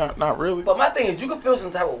 nah, not really. But my thing is, you can feel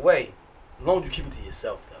some type of way as long as you keep it to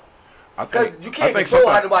yourself, though. Because you can't control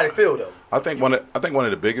how nobody feel, though. I think one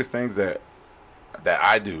of the biggest things that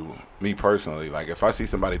I do, me personally, like if I see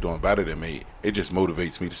somebody doing better than me, it just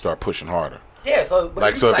motivates me to start pushing harder. Yeah, so but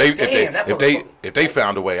like, so if they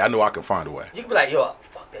found a way, I know I can find a way. You can be like, yo,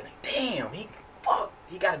 fuck that nigga. Damn, he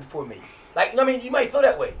got it before me. Like, I mean, you might feel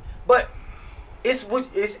that way, but it's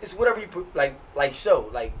whatever you put, like show.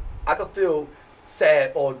 Like, I could feel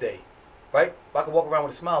sad all day, right? But I could walk around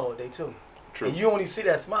with a smile all day too. True. And you only see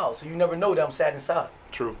that smile, so you never know that I'm sad inside.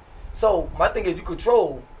 True. So my thing is, you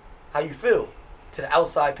control how you feel to the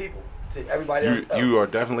outside people, to everybody else. You are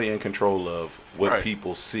definitely in control of what Right.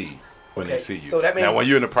 people see when they see you. So that means, now, when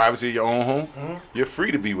you're in the privacy of your own home, you're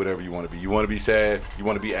free to be whatever you want to be. You want to be sad. You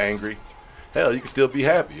want to be angry. Hell, you can still be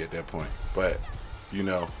happy at that point. But, you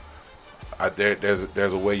know,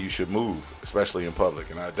 there's a way you should move, especially in public,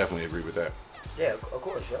 and I definitely agree with that. yeah, of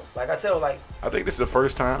course, yo. Like I tell, like, I think this is the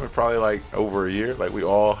first time in probably like over a year, like we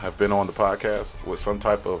all have been on the podcast with some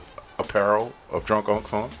type of apparel of Drunk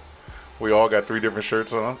Unks on. We all got 3 different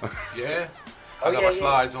shirts on. Yeah. Oh, I got yeah, my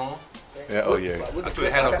slides on. Yeah, oh yeah. with I the threw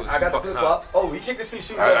the hat up with I got the some flip flops. Oh, he kicked his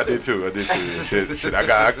feet. I did too. Shit.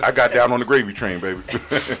 I got down on the gravy train, baby.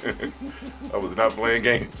 I was not playing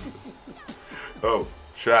games. Oh,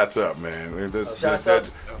 shots up, man. Shots up?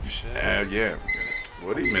 Yeah.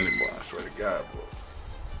 What do you mean, boy? I swear to God,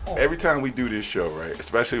 bro. Every time we do this show, right,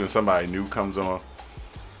 especially when somebody new comes on,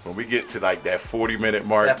 when we get to like that 40-minute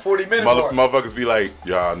mark, motherfuckers be like,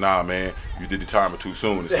 nah, man, you did the timer too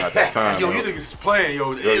soon. It's not that time. Yo, you niggas is playing,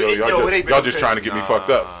 yo. Y'all just trying to get me fucked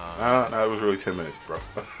up. Nah, it was really 10 minutes, bro.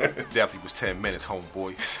 Definitely was 10 minutes,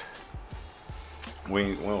 homeboy.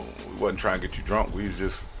 We wasn't trying to get you drunk. We was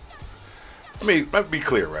just, I mean, let's be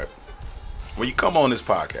clear, right? When you come on this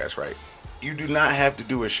podcast, right, you do not have to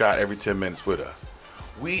do a shot every 10 minutes with us.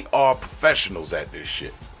 We are professionals at this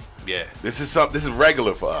shit. Yeah. This is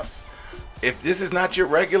regular for us. If this is not your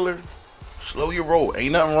regular, slow your roll.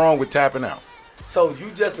 Ain't nothing wrong with tapping out. So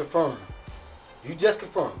you just confirmed, you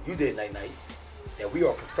did, Nite Nite, that we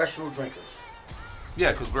are professional drinkers.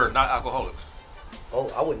 Yeah, because we're not alcoholics.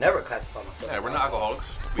 Oh, I would never classify myself. Yeah, we're not alcoholics.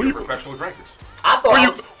 We're professional drinkers. I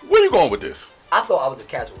thought Where you going with this? I thought I was a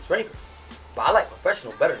casual drinker, but I like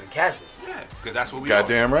professional better than casual. Yeah, because that's what we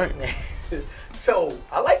Goddamn right. So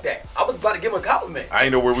I like that. I was about to give him a compliment. I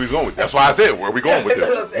ain't know where we was going with. That's why I said, where we going with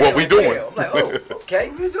this? What we doing? I'm like, oh, okay.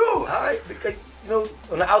 What we doing? All right, because, you know,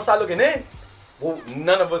 on the outside looking in, well,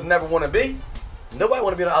 none of us never want to be. Nobody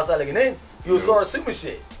want to be on the outside looking in. You'll start assuming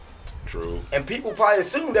shit. True. And people probably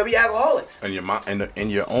assume that we alcoholics.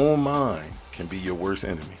 And your own mind can be your worst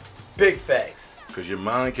enemy. Big facts. Because your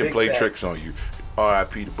mind can Big play facts. tricks on you.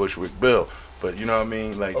 R.I.P. to Bushwick Bill. But you know what I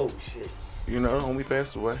mean? Like, Oh shit. you know, homie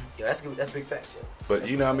passed away. Yeah, that's good. That's big facts, yo. But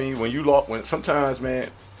you know what I mean? When sometimes, man,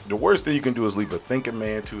 the worst thing you can do is leave a thinking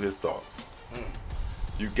man to his thoughts.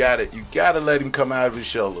 You gotta let him come out of his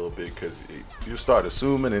shell a little bit, because you start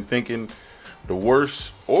assuming and thinking the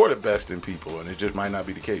worst or the best in people, and it just might not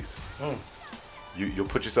be the case. You'll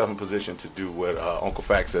put yourself in position to do what Uncle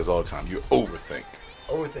Fact says all the time. You overthink.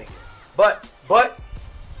 Overthinking. But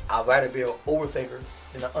I'd rather be an overthinker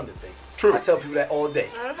than an underthinker. True. I tell people that all day.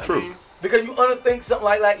 True. Because you underthink something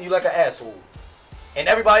like that, and you like an asshole. And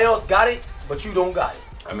everybody else got it, but you don't got it.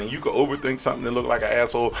 I mean, you could overthink something and look like an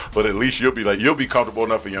asshole, but at least you'll be comfortable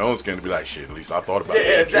enough in your own skin to be like, shit, at least I thought about it.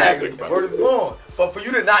 Yeah, exactly. Word is born. But for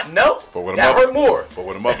you to not know, But that hurt more. But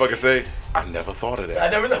when a motherfucker say, I never thought of that. I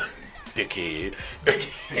never know. Dickhead.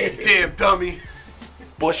 Damn dummy.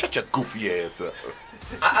 Boy, shut your goofy ass up.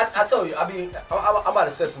 I told you, I mean, I'm about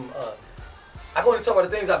to set some, I go to talk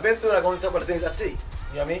about the things I've been through, and I go to talk about the things I see. You know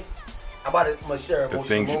what I mean? I'm gonna share an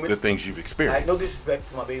emotional moment. The things you've experienced. No disrespect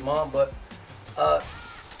to my baby mom, but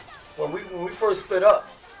when we first split up,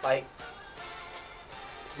 like,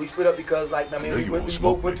 we split up because, like, I mean, we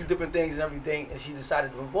both went through different things and everything, and she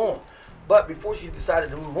decided to move on. But before she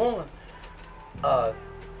decided to move on,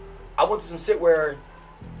 I went through some shit where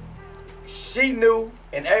she knew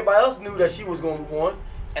and everybody else knew that she was gonna move on,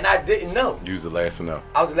 and I didn't know. You was the last to know.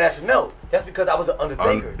 I was the last to know. That's because I was an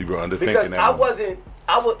underthinker. You were underthinking because that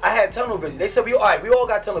I had tunnel vision. They said we all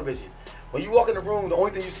got tunnel vision. When you walk in the room, the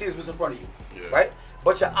only thing you see is what's in front of you, right?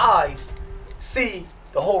 But your eyes see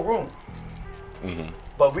the whole room.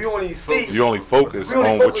 But we only see. You only focus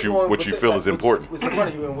on what you feel is important. What's in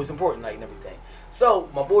front of you and what's important, like, and everything. So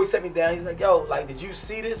my boy set me down. He's like, "Yo, like, did you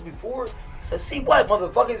see this before?" I said, "See what,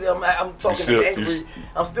 motherfuckers?" I'm talking angry.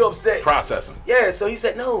 I'm still upset. Processing. Yeah. So he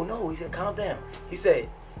said, "No." He said, "Calm down." He said,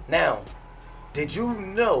 "Now, did you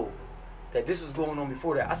know that this was going on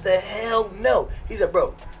before that?" I said, "Hell no." He said,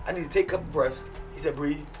 "Bro, I need to take a couple breaths." He said,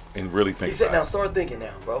 "Breathe." And really think. He said, about "Now start thinking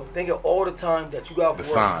now, bro. Think of all the times that you got the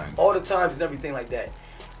work, signs, all the times and everything like that."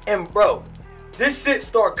 And bro, this shit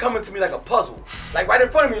started coming to me like a puzzle, like right in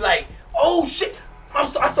front of me, like, oh shit. I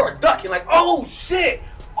started ducking, like, oh shit,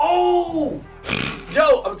 oh,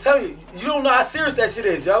 yo, I'm telling you, you don't know how serious that shit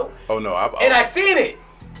is, yo. Oh no, and I seen it.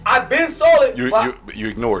 I've been saw it. You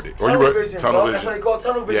ignored it. Tunnel vision, bro. That's what they call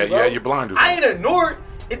tunnel vision, bro. Yeah, your blinders. I ain't ignored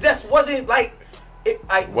it. It just wasn't like it.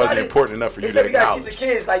 Wasn't important enough for you to acknowledge. You gotta teach the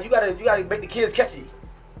kids, like you gotta make the kids catchy.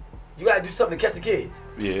 You gotta do something to catch the kids.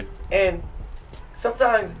 Yeah. And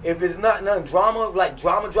sometimes if it's not nothing drama, like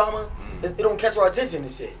drama, it don't catch our attention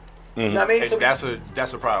and shit. You know what I mean? So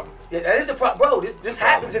that's a problem. Yeah, that is a problem, bro. This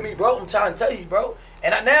happened to me, bro. I'm trying to tell you, bro.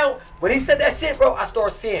 And now, when he said that shit, bro, I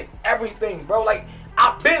started seeing everything, bro. Like,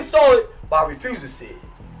 I've been saw it, but I refused to see it.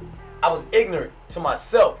 I was ignorant to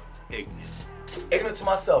myself. Ignorant to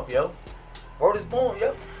myself, yo. Word is born,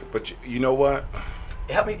 yo. But you know what?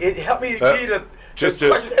 It helped me be the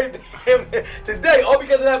question today, all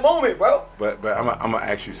because of that moment, bro. But I'm gonna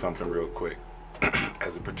ask you something real quick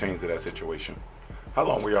as it pertains to that situation. How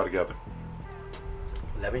long were y'all together?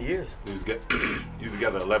 11 years. You was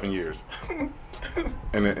together 11 years.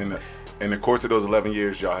 In the course of those 11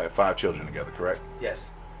 years, y'all had 5 children together, correct? Yes.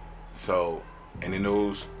 So, and in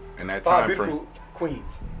that 5 time beautiful frame,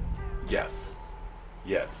 queens. Yes.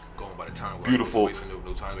 Going by the time. Beautiful.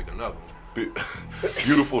 No time to make another one.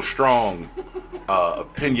 Beautiful, strong,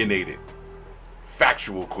 opinionated,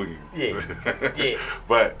 factual queens. Yeah. Yeah.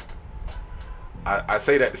 But I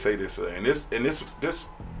say that to say this, and this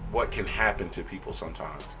what can happen to people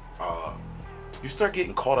sometimes. You start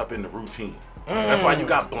getting caught up in the routine. That's why you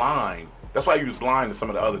got blind. That's why you was blind to some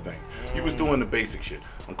of the other things. You was doing the basic shit.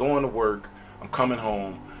 I'm going to work. I'm coming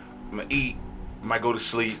home. I'm gonna eat. Might go to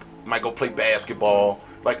sleep. Might go play basketball.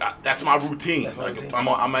 Like that's my routine.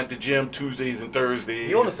 I'm at the gym Tuesdays and Thursdays.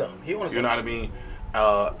 He on to something. You know what I mean?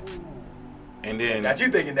 And then got you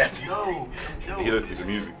thinking that too. No. He listens to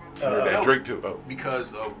music. That Drake too.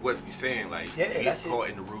 Because of what you're saying, like you get caught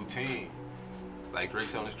in the routine. Like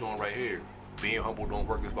Drake's on this joint right here. Being humble don't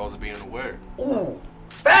work as well as being aware. Ooh,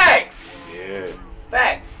 facts. Yeah.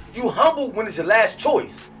 Facts. You humble when it's your last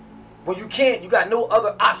choice. When you can't, you got no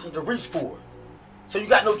other options to reach for. So you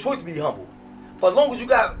got no choice to be humble. But as long as you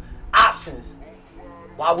got options,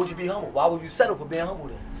 why would you be humble? Why would you settle for being humble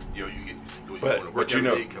then? Yo, you want to work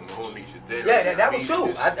every day, come home, meet your dad. Yeah, that was true.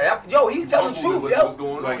 He telling the truth,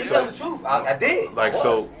 yo. He telling the truth. I did. Like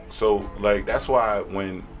so, like that's why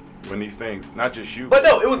when these things, not just you. But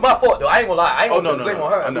no, it was my fault though. I ain't gonna lie. I ain't gonna blame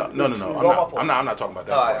on her. No. I'm not talking about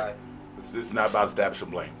that. All right. It's not about establishing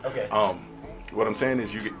blame. Okay. What I'm saying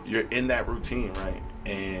is you're in that routine, right?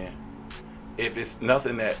 And if it's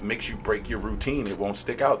nothing that makes you break your routine, it won't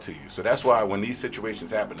stick out to you. So that's why when these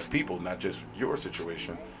situations happen to people, not just your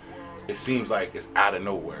situation, it seems like it's out of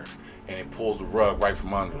nowhere and it pulls the rug right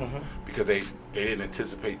from under them because they didn't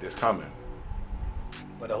anticipate this coming.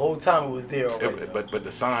 But the whole time it was there already. But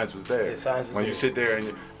the signs was there. The signs was when there. you sit there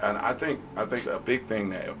and I think a big thing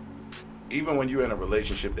that even when you're in a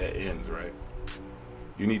relationship that ends, right,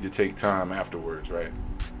 you need to take time afterwards, right?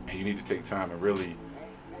 And you need to take time and really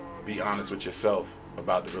be honest with yourself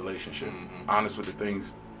about the relationship. Honest with the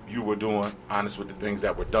things you were doing, honest with the things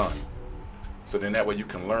that were done. So then that way you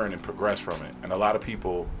can learn and progress from it. And a lot of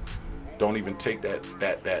people don't even take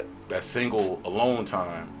that single alone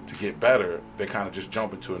time to get better. They kind of just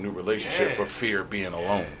jump into a new relationship for fear of being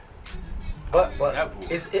alone. But I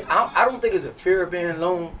don't think it's a fear of being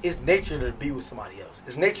alone. It's nature to be with somebody else.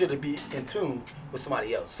 It's nature to be in tune with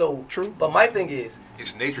somebody else. So true. But my thing is,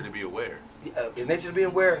 it's nature to be aware. It's nature to be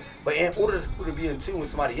aware. But in order to be in tune with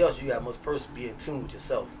somebody else, you must first be in tune with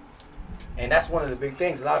yourself. And that's one of the big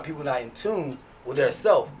things. A lot of people not in tune with their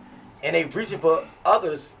self, and they reaching for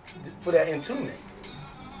others for that in tune.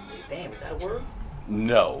 Damn, is that a word?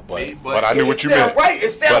 No, but I knew what you meant. Right, it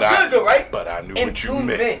sounds good though, right? But I knew what you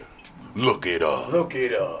meant. Look it up. Look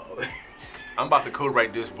it up. I'm about to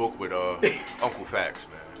co-write this book with Uncle Facts,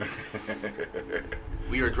 man.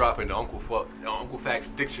 We are dropping the Uncle Facts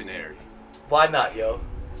dictionary. Why not, yo?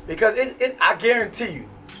 Because I guarantee you,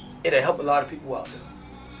 it'll help a lot of people out though.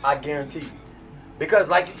 I guarantee you. Because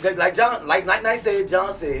like Nite Nite said,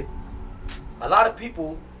 John said, a lot of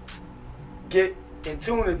people get in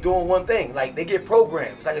tune to doing one thing. Like they get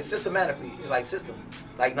programmed. It's like a systematically. It's like system.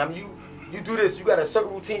 Like you do this, you got a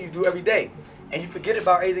certain routine you do every day. And you forget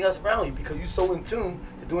about everything else around you because you're so in tune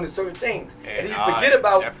to doing certain things. And then you forget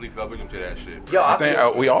about. Definitely fell victim to that shit. Yo, I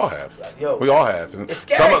think we all have. Yo, we all have. And it's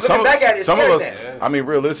scary. Looking back at it, it's some of us. now. I mean,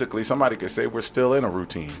 realistically, somebody could say we're still in a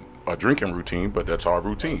routine, a drinking routine, but that's our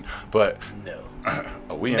routine. But no,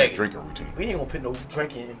 we ain't a drinking routine. We ain't gonna put no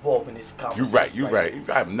drinking involved in this conversation. You right.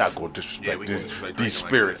 I'm not gonna disrespect these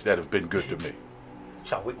spirits that have been good to me.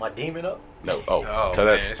 Trying to wake my demon up? No. Tell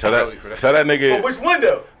that nigga. Oh, which one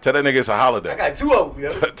though? Tell that nigga it's a holiday. I got 2 of them, yo.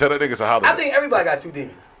 Tell that nigga it's a holiday. I think everybody got 2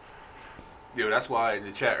 demons. Yo, that's why in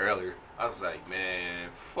the chat earlier, I was like, man,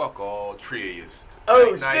 fuck all three of yous.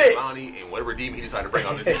 Oh, Nite, shit. Lonnie, and whatever demon he decided to bring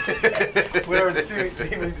on the Whatever the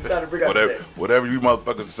demon decided to bring out today. Whatever you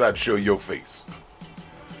motherfuckers decide to show your face.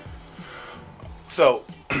 So,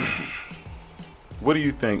 what do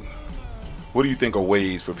you think? What do you think are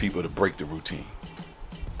ways for people to break the routine?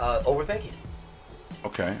 Overthinking.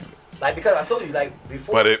 Okay. Like, because I told you, like,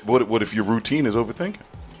 before. But what if your routine is overthinking?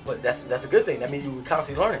 But that's a good thing. That means you're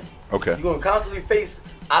constantly learning. Okay. You're going to constantly face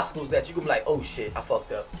obstacles that you're going to be like, oh, shit, I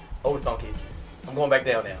fucked up. Overthink it. I'm going back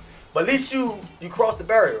down now. But at least you crossed the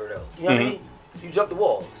barrier, though. You know what I mean? You jumped the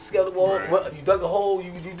wall, scaled the wall, Right. you dug a hole,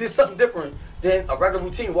 you did something different than a regular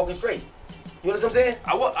routine, walking straight. You know what I'm saying?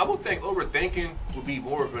 I would think overthinking would be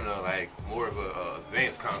more of a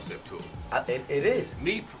advanced concept to it. It is.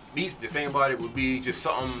 Me, the thing about it would be just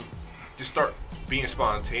something, just start being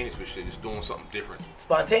spontaneous with shit, just doing something different.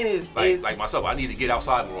 Spontaneous is. Like myself, I need to get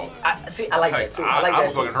outside more often. I like that too. I like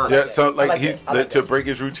that fucking too. hurt. Yeah, so like to that. break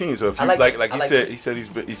his routine. So if you I like like that. I he like said,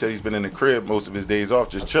 that. he said he's been in the crib most of his days off,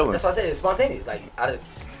 just chilling. That's why I said it's spontaneous.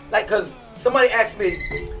 Like, cause somebody asked me,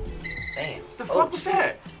 damn, The fuck was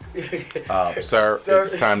that? Sir, Sir,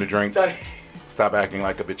 it's time to drink. Trying Stop acting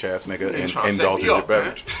like a bitch ass nigga and trying to set indulge me in your up, man.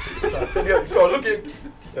 beverage. to set me up. So look at.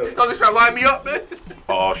 Y'all just trying to line me up, man.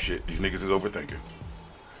 Oh shit, these niggas is overthinking.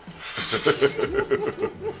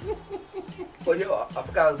 Well, yo, I forgot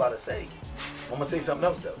what I was about to say. I'm gonna say something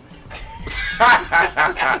else though.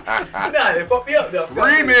 Nah, they fucked me up though.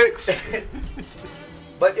 Remix.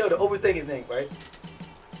 But yo, the overthinking thing, right?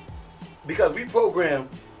 Because we programmed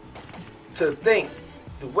to think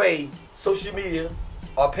the way social media,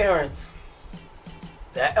 our parents,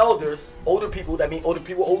 the elders, older people,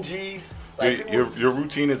 OGs, like Your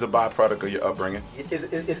routine is a byproduct of your upbringing. it's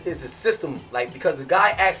a system, like, because the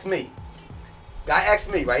guy asked me,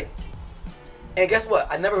 right? And guess what?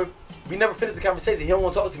 We never finished the conversation. He don't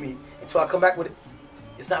want to talk to me until I come back with it.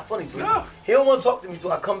 It's not funny to me. No. He don't want to talk to me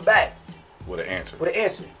until I come back With an answer. with an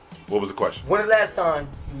answer. What was the question? When the last time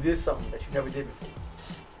you did something that you never did before?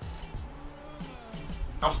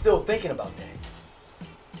 I'm still thinking about that.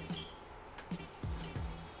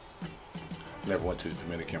 Never went to the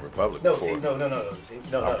Dominican Republic No, before. see, no. See,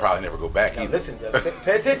 no. I'll probably never go back No, either. listen,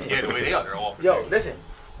 pay attention. Yeah, the way they are, they're all. Yo, listen,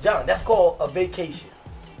 John, that's called a vacation.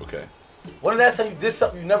 Okay. When the last time you did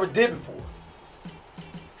something you never did before?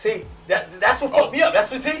 See, that's what fucked me up.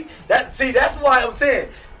 That's why I'm saying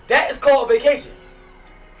that is called a vacation.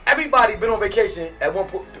 Everybody been on vacation at one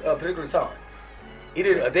particular time.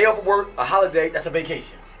 Either a day off of work, a holiday, that's a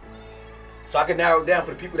vacation. So I can narrow it down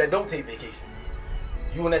for the people that don't take vacations.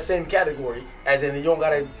 You in that same category, as in you don't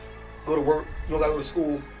gotta go to work, you don't gotta go to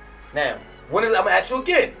school. Now, I'm gonna ask you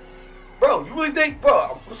again. Bro, you really think,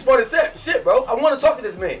 bro, I'm smart as shit, bro. I wanna talk to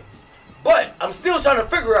this man. But I'm still trying to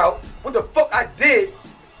figure out what the fuck I did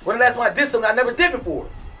when the last time I did something I never did before.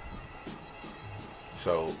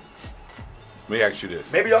 So, let me ask you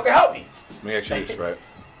this. Maybe y'all can help me. Let me ask you this, right?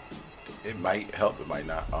 It might help, it might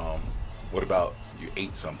not. What about you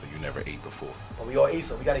ate something you never ate before? Well, we all eat,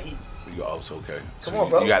 so we gotta eat. You also okay. Come So on,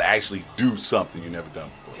 bro. You gotta actually do something you never done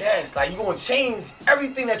before. Yes, like you gonna change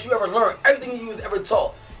everything that you ever learned, everything you was ever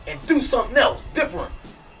taught, and do something else different.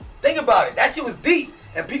 Think about it. That shit was deep.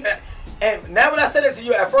 And now when I said it to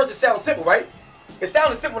you, at first it sounds simple, right? It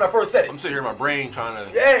sounded simple when I first said it. I'm sitting here in my brain trying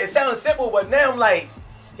to. Yeah, it sounded simple, but now I'm like,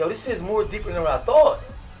 yo, this is more deeper than what I thought.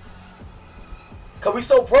 Cause we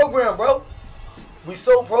so programmed, bro. We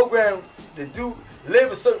so programmed to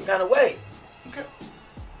live a certain kind of way. Okay.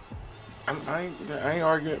 I ain't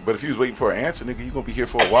arguing. But if you was waiting for an answer, nigga, you gonna be here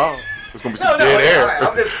for a while. It's gonna be some dead air. Right,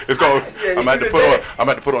 I'm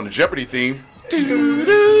about to put on the Jeopardy theme. You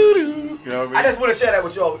know what I mean? I just want to share that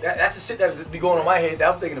with y'all. That's the shit that be going on my head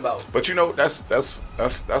that I'm thinking about. But you know, that's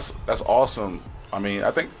awesome. I mean,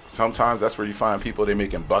 I think sometimes that's where you find people, they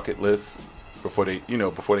making bucket lists before they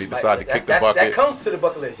decide to kick the bucket. That comes to the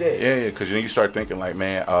bucket list, yeah. Yeah, because then you start thinking like,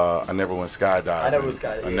 man, I never went skydiving.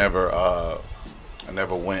 I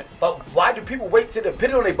never went. But why do people wait till they put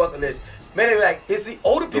it on their bucket list? Man, they're like, it's the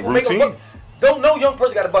older people make a routine. bucket. Don't know young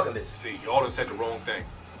person got a bucket list. See, y'all done said the wrong thing.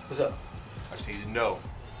 What's up? I just need to know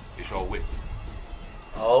if y'all with me.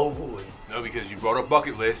 Oh boy. No, because you brought up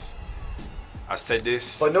bucket list. I said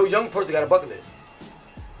this. But no young person got a bucket list.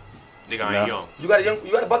 Nigga, I ain't young. You got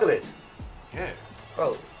a bucket list. Yeah.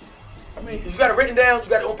 Bro. I mean, You got it written down, you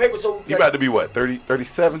got it on paper, so you about to be what, 30,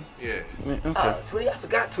 37? Yeah. Okay. Twitty, I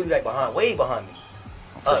forgot Twitty like way behind me.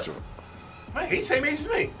 First of Man, he's the same age as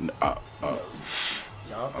me. all,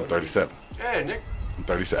 No, I'm 37. Yeah, Nick. I'm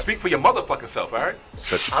 37. Speak for your motherfucking self, all right?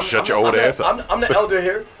 Shut your old ass up. I'm the elder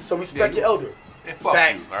here, so respect your elder. And fuck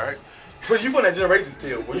Facts. you, all right? But you from that generation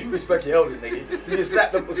still. When you respect your elders, nigga, you just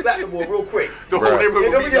slap the boy real quick. The whole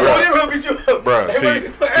neighborhood beat you up. Bruh,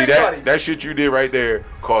 see that shit you did right there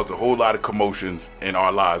caused a whole lot of commotions in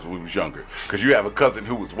our lives when we was younger. Cause you have a cousin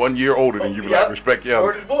who was 1 year older than you, like, respect your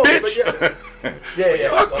elders. Bitch! Yeah.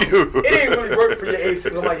 Fuck you. It ain't really working for your age,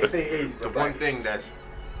 somebody your same age. The one thing that's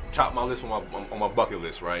topped my list on my bucket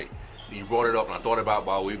list, right? You brought it up, and I thought about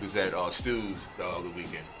while we was at Stu's the other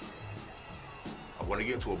weekend. I want to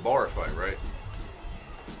get into a bar fight, right?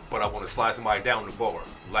 But I want to slide somebody down the bar,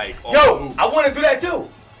 like. Yo, I want to do that too.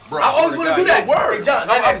 Bro, I always want to do that. Word. Hey, John,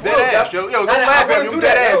 I'm dead ass, yo. Don't laugh at me. I'm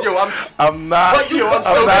dead ass, yo. I'm not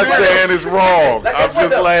saying it's wrong. I'm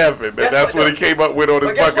just laughing. That's what he came up with on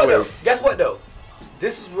his bucket list. Guess what though?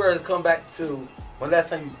 This is where it come back to when last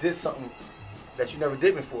time you did something that you never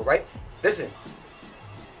did before, right? Listen,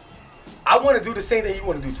 I want to do the same thing you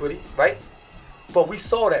want to do, Twitty, right? But we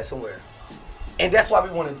saw that somewhere, and that's why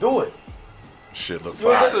we want to do it. Shit, look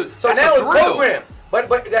fine. So now it's programmed, but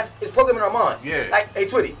it's programmed in our mind. Yeah. Like, hey,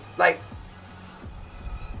 Twitty, like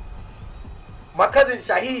my cousin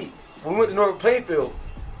Shahid, when we went to North Plainfield,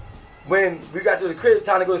 when we got to the crib,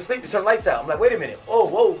 time to go to sleep, to turn the lights out. I'm like, wait a minute,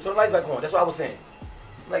 whoa, turn the lights back on. That's what I was saying.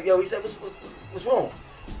 I'm like, yo, he said, what's wrong?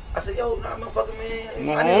 I said, yo, nah, motherfucker, man.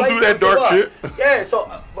 Don't do that dark shit. Yeah,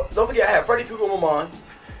 so don't forget, I had Freddy Krueger on my mind.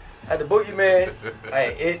 I had the Boogeyman.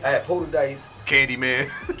 I had Poltergeist. Candyman.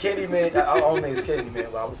 I don't think it's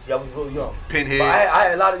Candyman, but I was really young. Pinhead. But I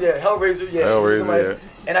had a lot of Hellraiser. Hellraiser,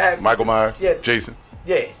 and I had Michael Myers. Yeah. Jason.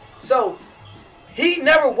 Yeah. So he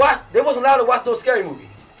never watched. They wasn't allowed to watch those scary movies.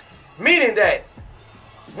 Meaning that,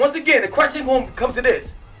 once again, the question going to come to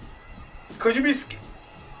this: could you be?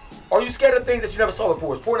 Are you scared of things that you never saw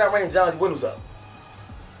before? It's pouring down rain. John's windows up.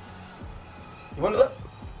 Your windows up?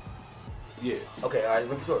 Yeah. Okay, all right.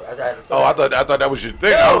 Let me sure. I thought that was your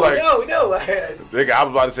thing. No, I was like, no. Nigga, I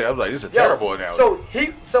was about to say, this is a terrible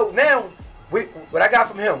analogy. So now, what I got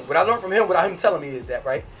from him, what I learned from him, without him telling me is that,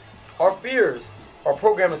 right? Our fears are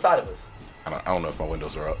programmed inside of us. I don't know if my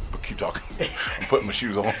windows are up, but keep talking. I'm putting my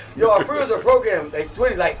shoes on. Yo, our fears are programmed. Like,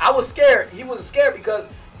 Twitty, like, I was scared. He wasn't scared because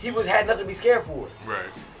he had nothing to be scared for. Right.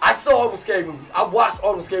 I saw all them scary movies. I watched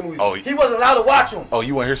all them scary movies. Oh, he wasn't allowed to watch them. Oh,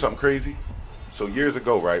 you want to hear something crazy? So years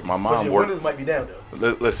ago, right, my mom your worked. windows might be down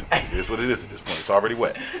though. Listen, it's what it is at this point. It's already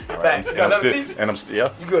wet. All right, Facts. I'm still,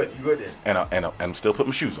 yeah. You good then. And I'm still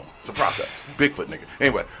putting my shoes on. It's a process. Bigfoot nigga.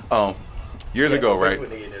 Anyway, years ago, right?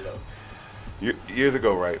 Years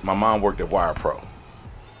ago, right, my mom worked at Wire Pro,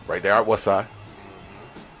 right there at Westside.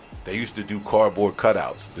 They used to do cardboard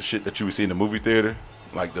cutouts, the shit that you would see in the movie theater,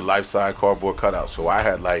 like the life-size cardboard cutouts. So I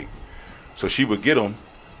had so she would get them,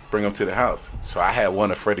 bring them to the house. So I had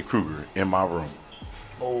one of Freddy Krueger in my room.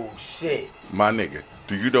 Oh shit. My nigga,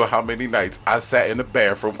 do you know how many nights I sat in the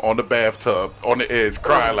bathroom on the bathtub on the edge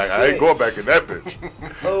crying I ain't going back in that bitch.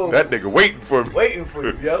 That nigga waiting for me. Waiting for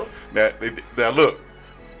you, yo. Now look,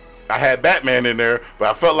 I had Batman in there, but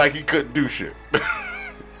I felt like he couldn't do shit.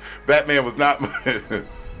 Batman was not,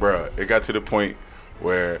 bruh. It got to the point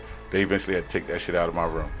where they eventually had to take that shit out of my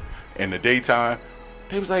room. In the daytime,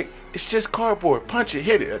 they was like, it's just cardboard. Punch it,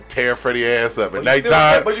 hit it. Tear Freddy ass up. At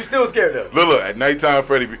nighttime. But you still scared though. Look, at nighttime,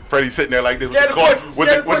 Freddy sitting there like this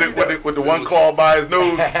with the one claw by his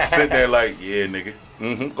nose, sitting there like, yeah, nigga.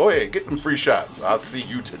 Go ahead, get them free shots. I'll see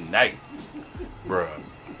you tonight. Bruh.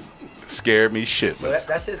 Scared me shitless. So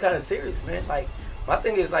that shit's kind of serious, man. Like, my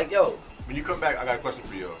thing is like, yo. When you come back, I got a question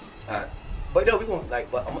for you. But no, we gonna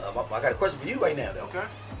but I got a question for you right now though. Okay.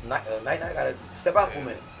 Night Night gotta step out for a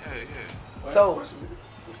minute. Yeah. So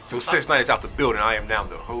 6 nights out the building, I am now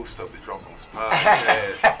the host of the Unks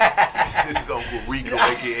Podcast. This is Uncle Rico,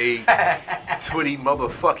 aka Twitty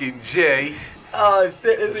motherfucking J. Oh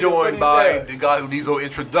shit! Joined by the guy who needs no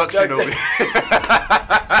introduction over here.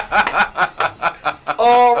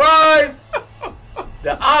 All rise.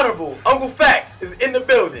 The Honorable Uncle Facts is in the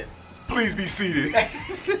building. Please be seated.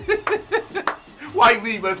 Why you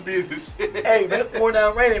leave us be in this shit? Hey man, it's pouring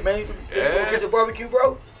down raining, man. You gonna catch a barbecue,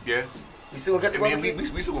 bro? Yeah. You still gonna catch a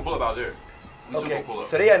barbecue? We still gonna pull up out there. Okay.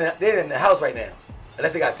 So they're in the house right now,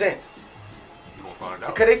 unless they got tents. You gonna find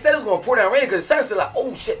out? Because they said it was gonna pour down raining because the sun said like,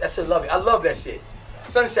 oh shit, that shit love it. I love that shit.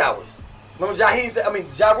 Sun showers. Remember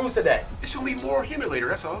Ja Rule said that. It should be more humid later.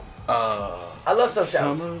 That's all. I love sun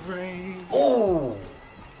showers. Summer rain. Ooh.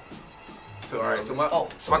 So all right.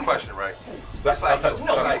 So my question, right? That's like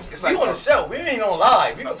we on the show. We ain't on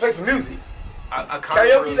live. We gonna play some music. I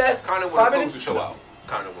kind of want to close the show out.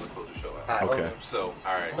 Okay. So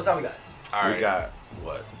all right. What time we got? All right. We got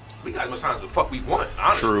what? We got as much time as the fuck we want.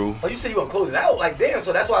 Honestly. True. Oh, you said you gonna close it out? Like damn.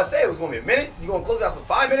 So that's why I said it was gonna be a minute. You gonna close it out for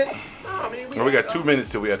 5 minutes? No, I mean we got 2 minutes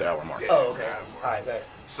till we at the hour mark. Yeah, oh, okay. All right, go ahead.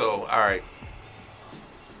 So, all right.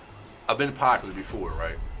 I've been popular before,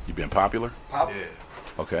 right? You been popular? Pop. Yeah.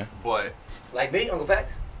 Okay. But Like me, Uncle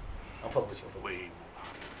Facts. I'm fucking with you. wait.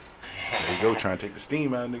 There you go, trying to take the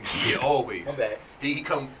steam out of niggas. Yeah, always. My bad. He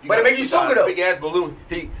come. But it make you stronger, though. Big ass balloon.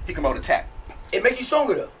 He come out the tap. It make you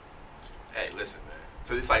stronger though. Hey, listen, man.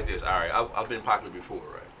 So it's like this. All right, I've been popular before,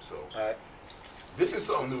 right? So All right. this is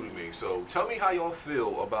something new to me. So tell me how y'all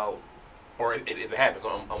feel about, or if it happens,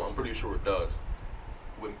 I'm pretty sure it does,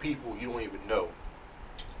 when people you don't even know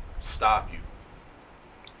stop you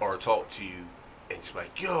or talk to you and just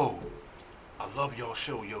like, yo, I love y'all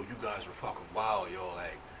show, yo, you guys are fucking wild, yo,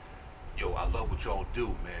 like, yo, I love what y'all do,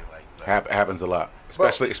 man, like Happens a lot,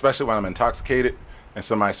 especially when I'm intoxicated and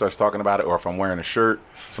somebody starts talking about it, or if I'm wearing a shirt,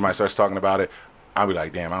 somebody starts talking about it. I'll be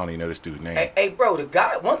like, damn, I don't even know this dude's name. Hey, bro,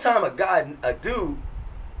 one time a dude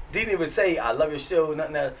didn't even say I love your show,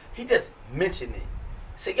 nothing else. He just mentioned it.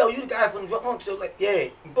 Say, yo, you the guy from the Drunk Monk show? Like, yeah.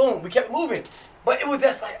 Boom, we kept moving. But it was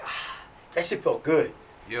just like, that shit felt good.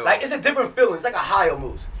 Yo. Like, it's a different feeling. It's like a high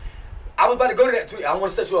almost. I was about to go to that tweet. I don't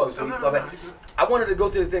want to set you off. No, I wanted to go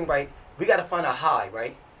to the thing, right? We got to find a high,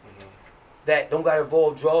 right? Mm-hmm. That don't got to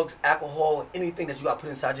involve drugs, alcohol, anything that you got to put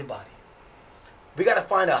inside your body. We got to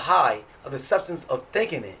find a high of the substance of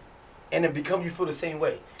thinking it, and then become you feel the same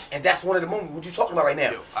way. And that's one of the moments. What you talking about right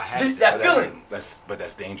now? Yo, I had that But feeling. that's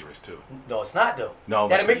dangerous too. No, it's not though. No,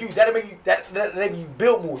 that'll but make you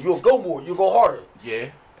build more. You'll go more. You'll go harder.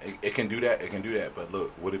 Yeah, it can do that. It can do that. But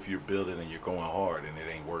look, what if you're building and you're going hard and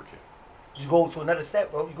it ain't working? You go to another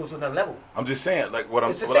step, bro. You go to another level. I'm just saying, like what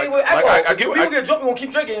I'm. It's the what same I, way. like, I get. People get drunk, we gonna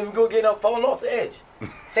keep drinking, and we gonna get up, falling off the edge.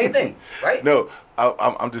 Same thing, right? No,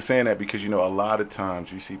 I'm just saying that because a lot of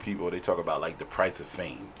times you see people, they talk about like the price of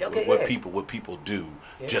fame, Okay, what yeah. people do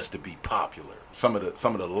Yeah. just to be popular. Some of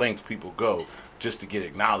the lengths people go just to get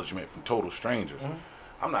acknowledgement from total strangers.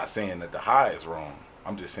 Mm-hmm. I'm not saying that the high is wrong.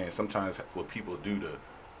 I'm just saying sometimes what people do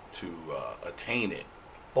to attain it.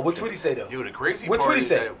 But what Tweety say though? Yo, the crazy What part Tweety is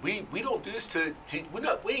say? that we don't do this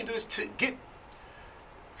we ain't do this to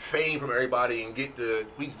fame from everybody and get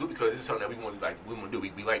we just do it because this is something that we want to do.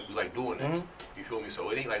 We like doing this. Mm-hmm. You feel me? So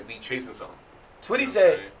it ain't like we chasing something. Tweety You know what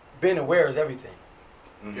I'm said, being aware is everything.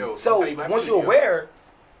 Yo, So I'll tell you my once opinion, you're aware,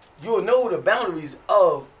 you'll know the boundaries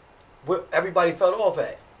of what everybody fell off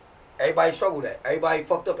at. Everybody struggled at. Everybody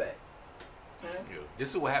fucked up at. Yo, this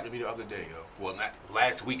is what happened to me the other day, yo. Well, not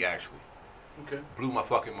last week actually. Okay. Blew my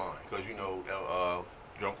fucking mind because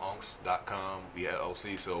drunkunks.com, we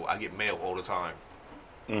LLC, so I get mail all the time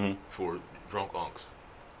for Drunk Unks.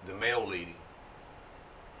 The mail lady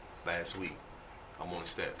last week, I'm on the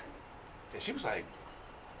step, and she was like,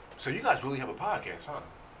 "So you guys really have a podcast, huh?"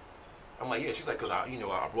 I'm like, "Yeah." She's like, "Cause I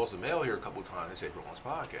brought some mail here a couple of times. They said Drunk Unks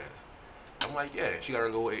podcast." I'm like, "Yeah." She got her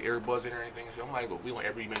little earbuds in and everything. So I'm like, "Look, we on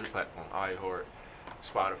every major platform, iHeart,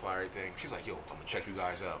 Spotify, everything." She's like, "Yo, I'm gonna check you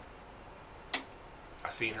guys out." I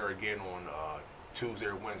seen her again on Tuesday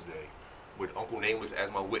or Wednesday with Uncle Nameless as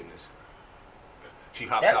my witness. She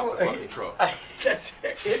hops out the fucking truck. That's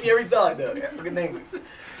hit me every time though. Uncle Nameless.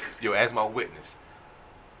 Yo, as my witness.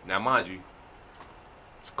 Now, mind you,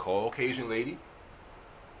 it's a Caucasian lady.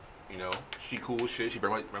 She cool as shit. She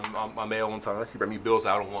bring my mail on time. She bring me bills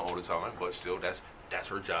I don't want all the time. But still, that's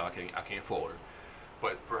her job. I can't fault her.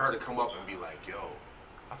 But for her to come up and be like, "Yo,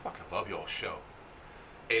 I fucking love y'all show,"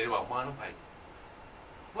 and in my mind, I'm like,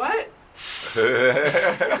 "What?"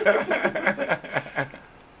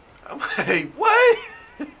 I'm like, what?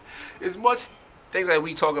 As much things that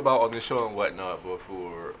we talk about on the show and whatnot, but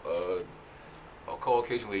for a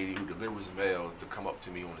Caucasian lady who delivers mail to come up to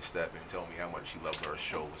me on the step and tell me how much she loved our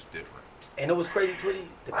show was different. And it was crazy, Twitty,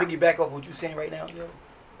 to piggyback off what you saying right now, yo.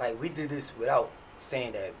 Like, we did this without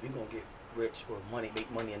saying that we gonna get rich or make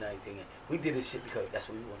money and everything. We did this shit because that's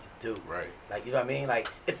what we want to do. Right. Like, you know what I mean? Like,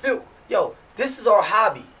 it feel, yo, this is our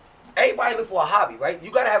hobby. Everybody look for a hobby, right? You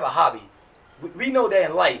gotta have a hobby. We know that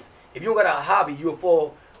in life, if you don't got a hobby,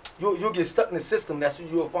 you'll get stuck in the system. That's when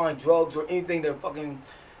you'll find drugs or anything that fucking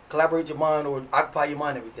collaborate your mind or occupy your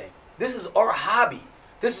mind and everything. This is our hobby.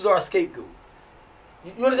 This is our scapegoat.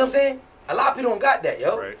 You know what I'm saying? A lot of people don't got that,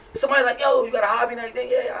 yo. Right. Somebody like, yo, you got a hobby and everything?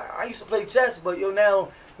 Yeah, I used to play chess, but yo, now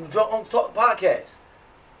I'm Drunk Unks Talk podcast.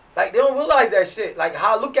 Like, they don't realize that shit. Like,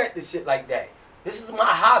 how I look at this shit like that. This is my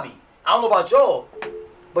hobby. I don't know about y'all,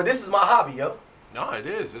 but this is my hobby, yo. No, it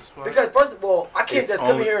is. Because first of all, I can't just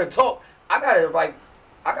come in here and talk. I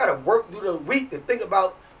gotta work through the week to think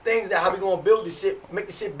about things that how we gonna build this shit, make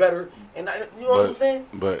the shit better, and you know what I'm saying?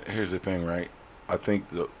 But here's the thing, right? I think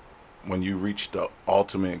when you reach the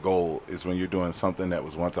ultimate goal is when you're doing something that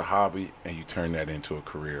was once a hobby and you turn that into a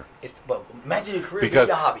career. But imagine your career being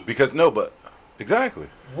your hobby. Exactly.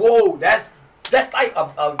 Whoa, that's That's like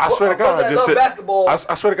a I swear to God, I just said basketball. I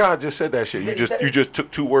swear to God, I just said that shit. You just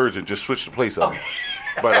took 2 words and just switched the place up. Okay.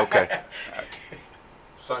 But okay.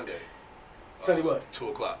 Sunday. Sunday what?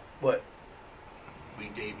 2:00. What? We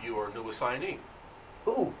debut our newest signee.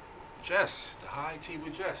 Who? Jess, the high tea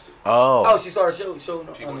with Jess. Oh, she started show.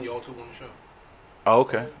 She wanted y'all two on the show. Oh,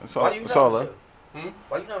 okay. That's all. That's all up.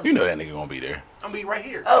 Why you not? You know that nigga gonna be there. I'm be right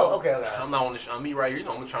here. Oh, okay. I'm not on the. I'm be right here. You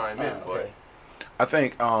know, I'm gonna chime in, but I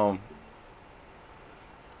think. Damn,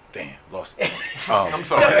 lost. I'm sorry. I'm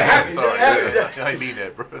sorry. Yeah. I didn't mean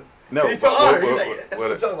that, bro. No, He felt honored. He's like, that's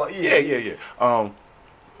what I'm talking about. Yeah.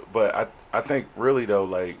 But I think really though,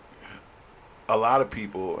 like a lot of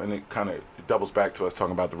people, and it kind of doubles back to us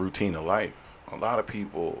talking about the routine of life. A lot of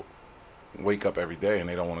people wake up every day and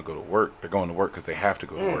they don't want to go to work. They're going to work because they have to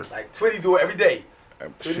go to work. Like Twitty do it every day.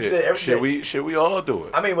 Should we all do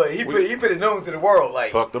it? I mean, but he put it known to the world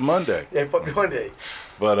like fuck the Monday. Yeah, fuck the Monday.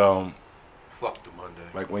 But fuck the Monday.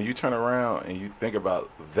 Like when you turn around and you think about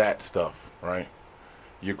that stuff, right?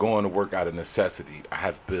 You're going to work out of necessity. I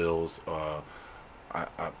have bills.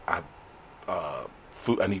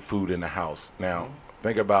 Food. I need food in the house. Now,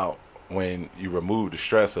 think about when you remove the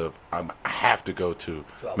stress of I have to go to.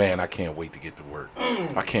 Man, I can't wait to get to work.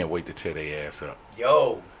 I can't wait to tear their ass up.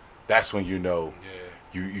 Yo. That's when you know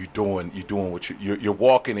you doing what you're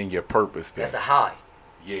walking in your purpose. Then. That's a high.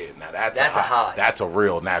 Yeah, now that's a high. That's a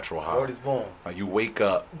real natural high. Word is born. Like you wake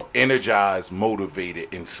up energized,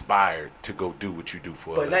 motivated, inspired to go do what you do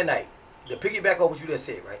for. But night, to piggyback on what you just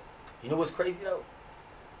said, right? You know what's crazy though?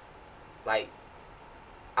 Like,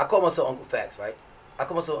 I call myself Uncle Facts, right? I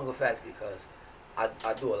call myself Uncle Facts because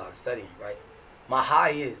I do a lot of studying, right? My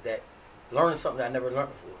high is that learning something that I never learned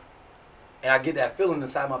before. And I get that feeling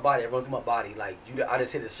inside my body, I run through my body, like I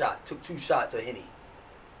just hit a shot, took 2 shots of Henny.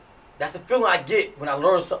 That's the feeling I get when I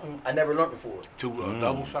learn something I never learned before. 2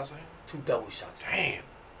 double shots of Henny? 2 double shots. Damn,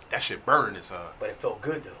 that shit burning is hard. But it felt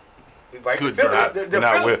good though. Right? Good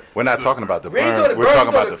burn. We're not talking about the burn. We're talking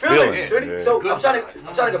about the feeling. Yeah. So I'm trying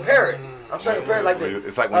to compare it. I'm trying to compare it like this.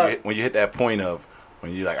 It's like when you hit that point of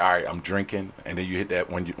when you're like, all right, I'm drinking, and then you hit that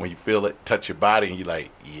when you feel it touch your body, and you're like,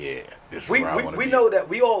 yeah, this is where I want to be. We know that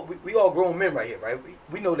we all grown men right here, right?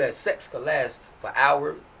 We know that sex could last for an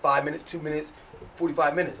hour, 5 minutes, 2 minutes,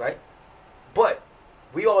 45 minutes, right? But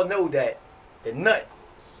we all know that the nut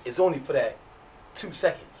is only for that 2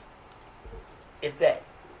 seconds, if that.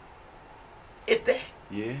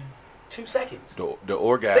 Yeah. 2 seconds. The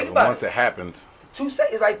orgasm once it happens. 2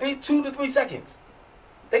 seconds, like 2 to 3 seconds.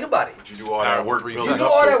 Think about it. But you do all that work. You do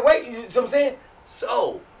all that weight. You know what I'm saying?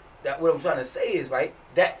 So that what I'm trying to say is right.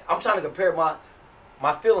 That I'm trying to compare my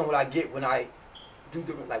feeling what I get when I do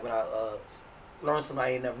different, like when I learn something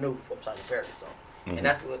I ain't never knew before. I'm trying to compare it to something, and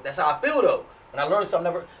that's how I feel though. When I learn something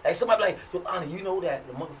never, like somebody be like, yo, Anna, you know that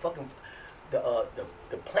the motherfucking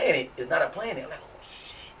the planet is not a planet. I'm like, oh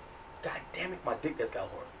shit, god damn it, my dick just got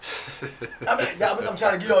hard. I'm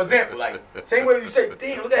trying to give you an example. Like, same way you say,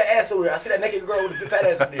 damn, look at that ass over there. I see that naked girl with the fat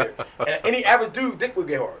ass in there. And any average dude, dick would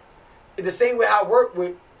get hard. It's the same way I work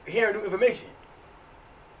with hearing new information.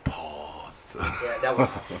 Pause. Yeah, that was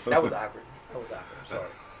awkward. That was awkward. I'm sorry.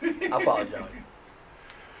 I apologize.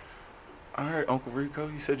 All right, Uncle Rico,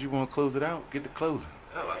 you said you want to close it out. Get the closing.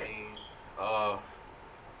 I mean,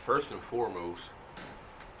 first and foremost,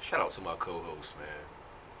 shout out to my co-host, man.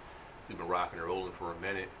 We've been rocking and rolling for a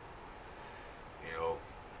minute. You know,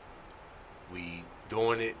 we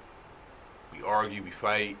doing it. We argue, we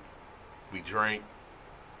fight, we drink.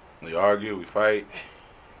 We argue, we fight,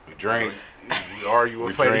 we drink. We argue,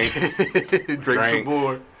 we fight. Drink some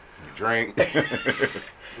more. We drink.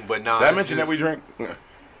 But nah. Did I mention that we drink?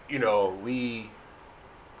 You know, we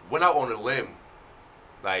went out on a limb.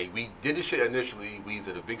 Like, we did this shit initially. We was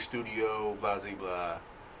at a big studio, blah, blah, blah.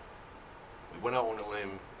 We went out on a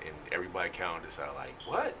limb, and everybody counted us out like,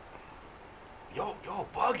 what? Y'all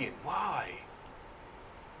bugging. Why?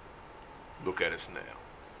 Look at us now.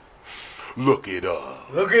 Look it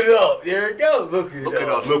up. Look it up. There it goes. Look it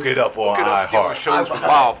up. Look it up on iHeart. Shows from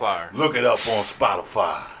Wildfire. Look it up on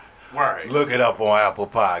Spotify. Right. Look it up on Apple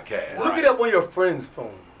Podcasts. Look it up on your friend's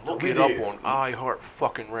phone. Look it up on iHeart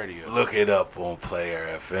fucking radio. Look it up on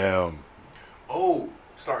Player FM. Oh,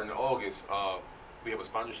 starting in August, we have a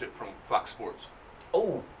sponsorship from Fox Sports.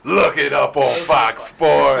 Oh. Look it up on Fox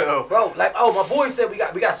Sports. Bro, like, my boy said we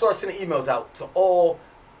got to start sending emails out to all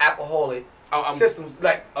alcoholic systems.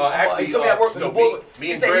 Like, actually, he told me I work with the boy. Me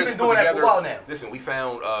he and said he's Grants been doing that for a while now. Listen, we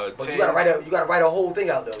found but 10. you gotta write a whole thing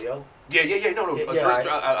out though, yo. Yeah. No.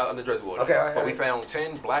 The Jersey water. Okay, all right. But we found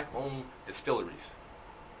 10 black-owned distilleries.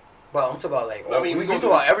 Bro, I'm talking about like. I mean, we talking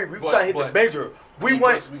about we trying to hit the major. We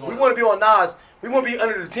want to be on Nas We want to be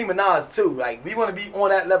under the team of Nas too. Like we want to be on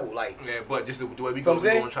that level. Like Yeah, but just the way we Know go, what we're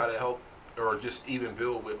I'm going to try to help or just even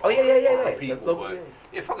build with Oh, our, yeah. our people. Local, but yeah.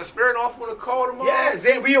 if fucking Spirit off want to call tomorrow. yeah,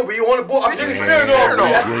 Zan, we on the board. I'm drinking Yeah, Spirit yeah,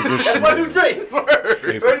 off. yeah. That's my new drink.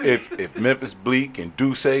 If Memphis Bleak and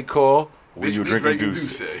Duce call, we Bitch, you we drinking drinking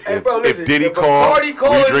Duce. Duce. Hey, bro, listen, If Diddy if call, Bacardi we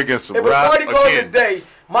calls- drinking some If rock. Bacardi calls again. today,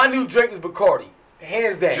 my new drink is Bacardi.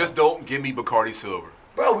 Hands down. Just don't give me Bacardi Silver.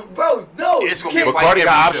 Bro, no. It's you gonna be can't- a fight. Bacardi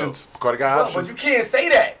got every options. Bacardi got Bro, options. but you can't say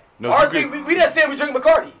that. No, Our you thing, can- we not saying we drink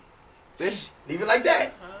Bacardi. Leave it like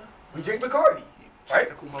that. We drink Bacardi. Right?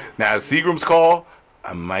 Technical motherfucker. Now, if Seagram's call,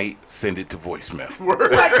 I might send it to voicemail.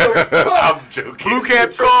 Like the fuck? I'm joking. Blue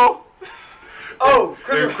Cap call. Oh,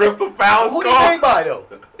 If Crystal Palace who do you think call. by though?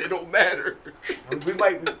 It don't matter. We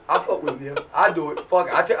might. I'll fuck with him. I do it. Fuck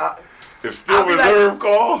it. If Still I'll be like- Reserve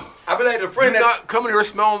call. I be like the friend You're that. not coming here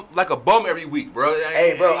smelling like a bum every week, bro.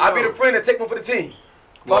 Hey, bro, I'll be the friend that take one for the team.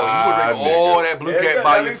 Well, My you would drink all nigga. that Blue Yeah, Cap yeah,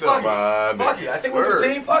 by I mean, yourself. fuck My Fuck it. I take one for the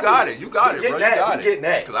Word. team. Fuck You got it. You got We it, getting bro. You that. got We it. getting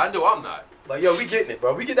that. Because I know I'm not. Like, yo, we getting it,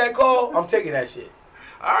 bro. We get that call, I'm taking that shit.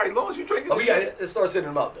 All right, as long as you drinking But the we got shit. let's start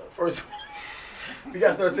sending them out though. First, we got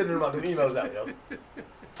to start sending them out. The emails out, yo.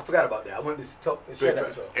 I forgot about that. I wanted to talk and share that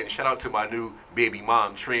with facts. y'all. And shout out to my new baby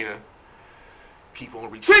mom, Trina. Keep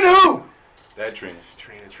on reaching. Trina who? That Trina.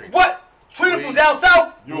 Trina. What? Trina from down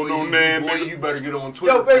south? You don't know name, boy, nigga. you better get on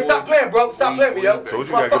Twitter. Yo, baby, boy. stop playing, bro. Stop Boy, playing me, boy, yo. you better- Told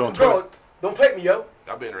you My gotta get fucking on Twitter. girl. Don't play me, yo.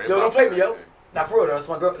 I've been there. Yo, don't play me, yo. Not for real, though. That's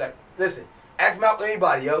my girl. Like, listen, ask me out with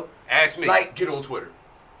anybody, yo. Ask me. Like- Get on Twitter.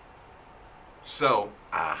 So,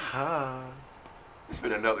 Aha. it's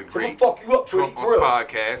been another So great we'll fuck you up, Trump Twitty, for real.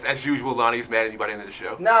 podcast. As usual, Lonnie's mad at me by the end of the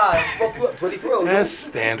show. Nah, fuck you up, Twitty, for real. That's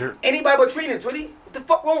yo. standard. Anybody but Trina, Twitty. What the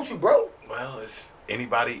fuck wrong with you, bro? Well, it's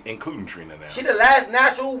anybody, including Trina now. She the last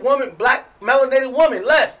natural woman, black, melanated woman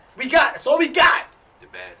left. We got. That's all we got. The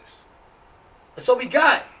baddest. That's all we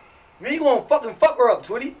got. You ain't gonna fucking fuck her up,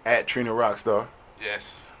 Twitty. At Trina Rockstar.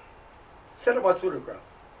 Yes. Send her my Twitter account.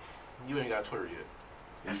 You ain't got Twitter yet.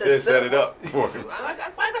 He said set it up for him. Why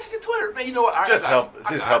I got your Twitter? Man, you know what? I Just got help- it.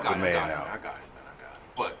 just I help got the it, man I got it, out. I got it, man. I got it.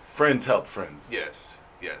 But Friends help friends. yes.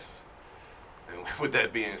 And with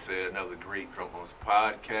that being said, another great Drunk Unks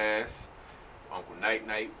podcast. Uncle Nite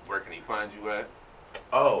Nite, where can he find you at?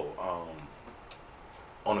 Oh,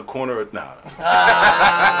 on the corner of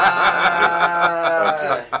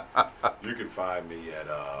You can find me at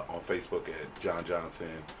on Facebook at John Johnson,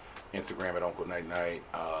 Instagram at Uncle Nite Nite,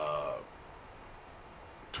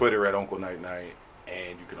 Twitter at Uncle Nite Nite,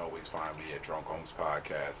 and you can always find me at Drunk Unks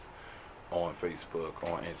Podcast on Facebook,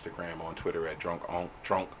 on Instagram, on Twitter at drunk _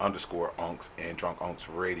 Unks, and Drunk Unks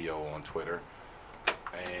Radio on Twitter.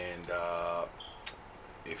 And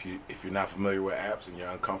if you're not familiar with apps and you're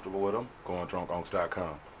uncomfortable with them, go on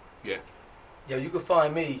drunkunks.com. Yeah. Yo, you can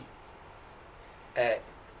find me at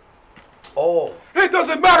all It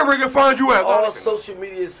doesn't matter where you can find you at. all social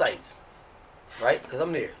media sites, right? Because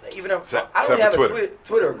I'm there. Like, even if Except- I don't except have for a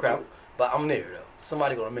Twitter account, but I'm there though.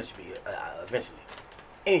 Somebody gonna mention me eventually.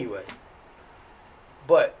 Anyway,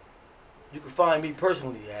 but you can find me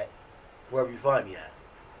personally at wherever you find me at.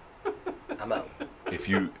 I'm out. If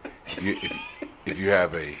you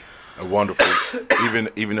have a wonderful,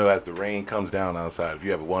 even though as the rain comes down outside, if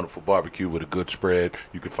you have a wonderful barbecue with a good spread,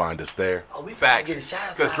 you can find us there. Oh, we Facts. Get a shout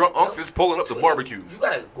out. Because Drunk Unks is pulling up the barbecue. You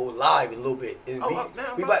gotta go live in a little bit. And Oh, we, man,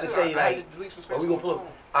 we I'm about to not say sure. I had like, to delete some are we space gonna on pull my up?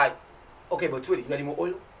 phone. Alright, okay, but Twitty, you got any more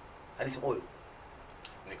oil? I need some oil.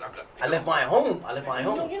 Nigga, I left mine home. I You know,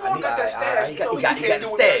 I I got that stash. He You know, got you the can't do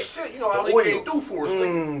with that stash. shit. You know how The he oil. can't do for us,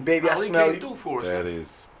 nigga. Baby, I How he smell can't you. do for us. That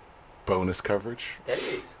is bonus coverage That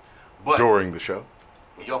is. But during the show.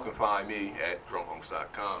 y'all can find me at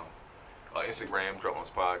drunkunks.com, Instagram, Drunk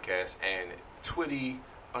Unks Podcast, and Twitty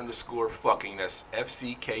 _fucking. That's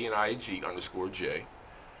FCKNIG_J.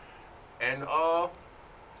 And,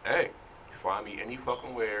 hey, you find me any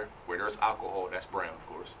fucking where there's alcohol. That's brown, of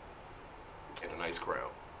course. And a nice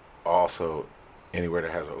crowd. Also, anywhere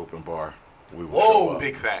that has an open bar, we will show Whoa, up.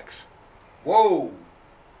 Big facts. Whoa.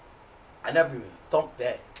 I never even thought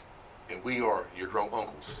that. And we are your drunk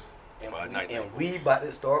uncles. And we about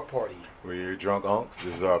to start partying. We're your Drunk Unks.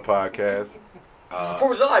 This is our podcast. This is the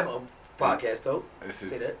 4th of July podcast, though. This Say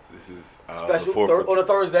is that. the Special 4th on a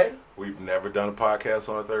Thursday. We've never done a podcast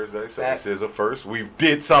on a Thursday, so Facts. this is a first. We've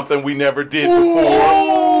did something we never did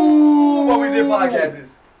before. What we did podcast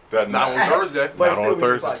is. Doesn't Not on matter. Thursday. But Not on still we do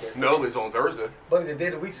Thursday. podcast. No, it's on Thursday. But the day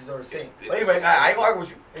of the weeks is all the same. It's- But anyway, I ain't gonna argue with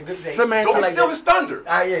you. A good day. Semantics. Don't like steal that. his thunder.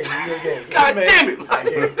 Yeah. God damn it.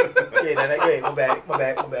 Yeah, my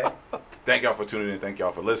bad. Thank y'all for tuning in. Thank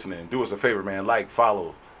y'all for listening. Do us a favor, man. Like,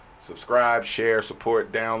 follow, subscribe, share,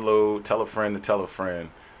 support, download, tell a friend to tell a friend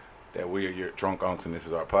that we are your Drunk Unks and this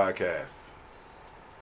is our podcast.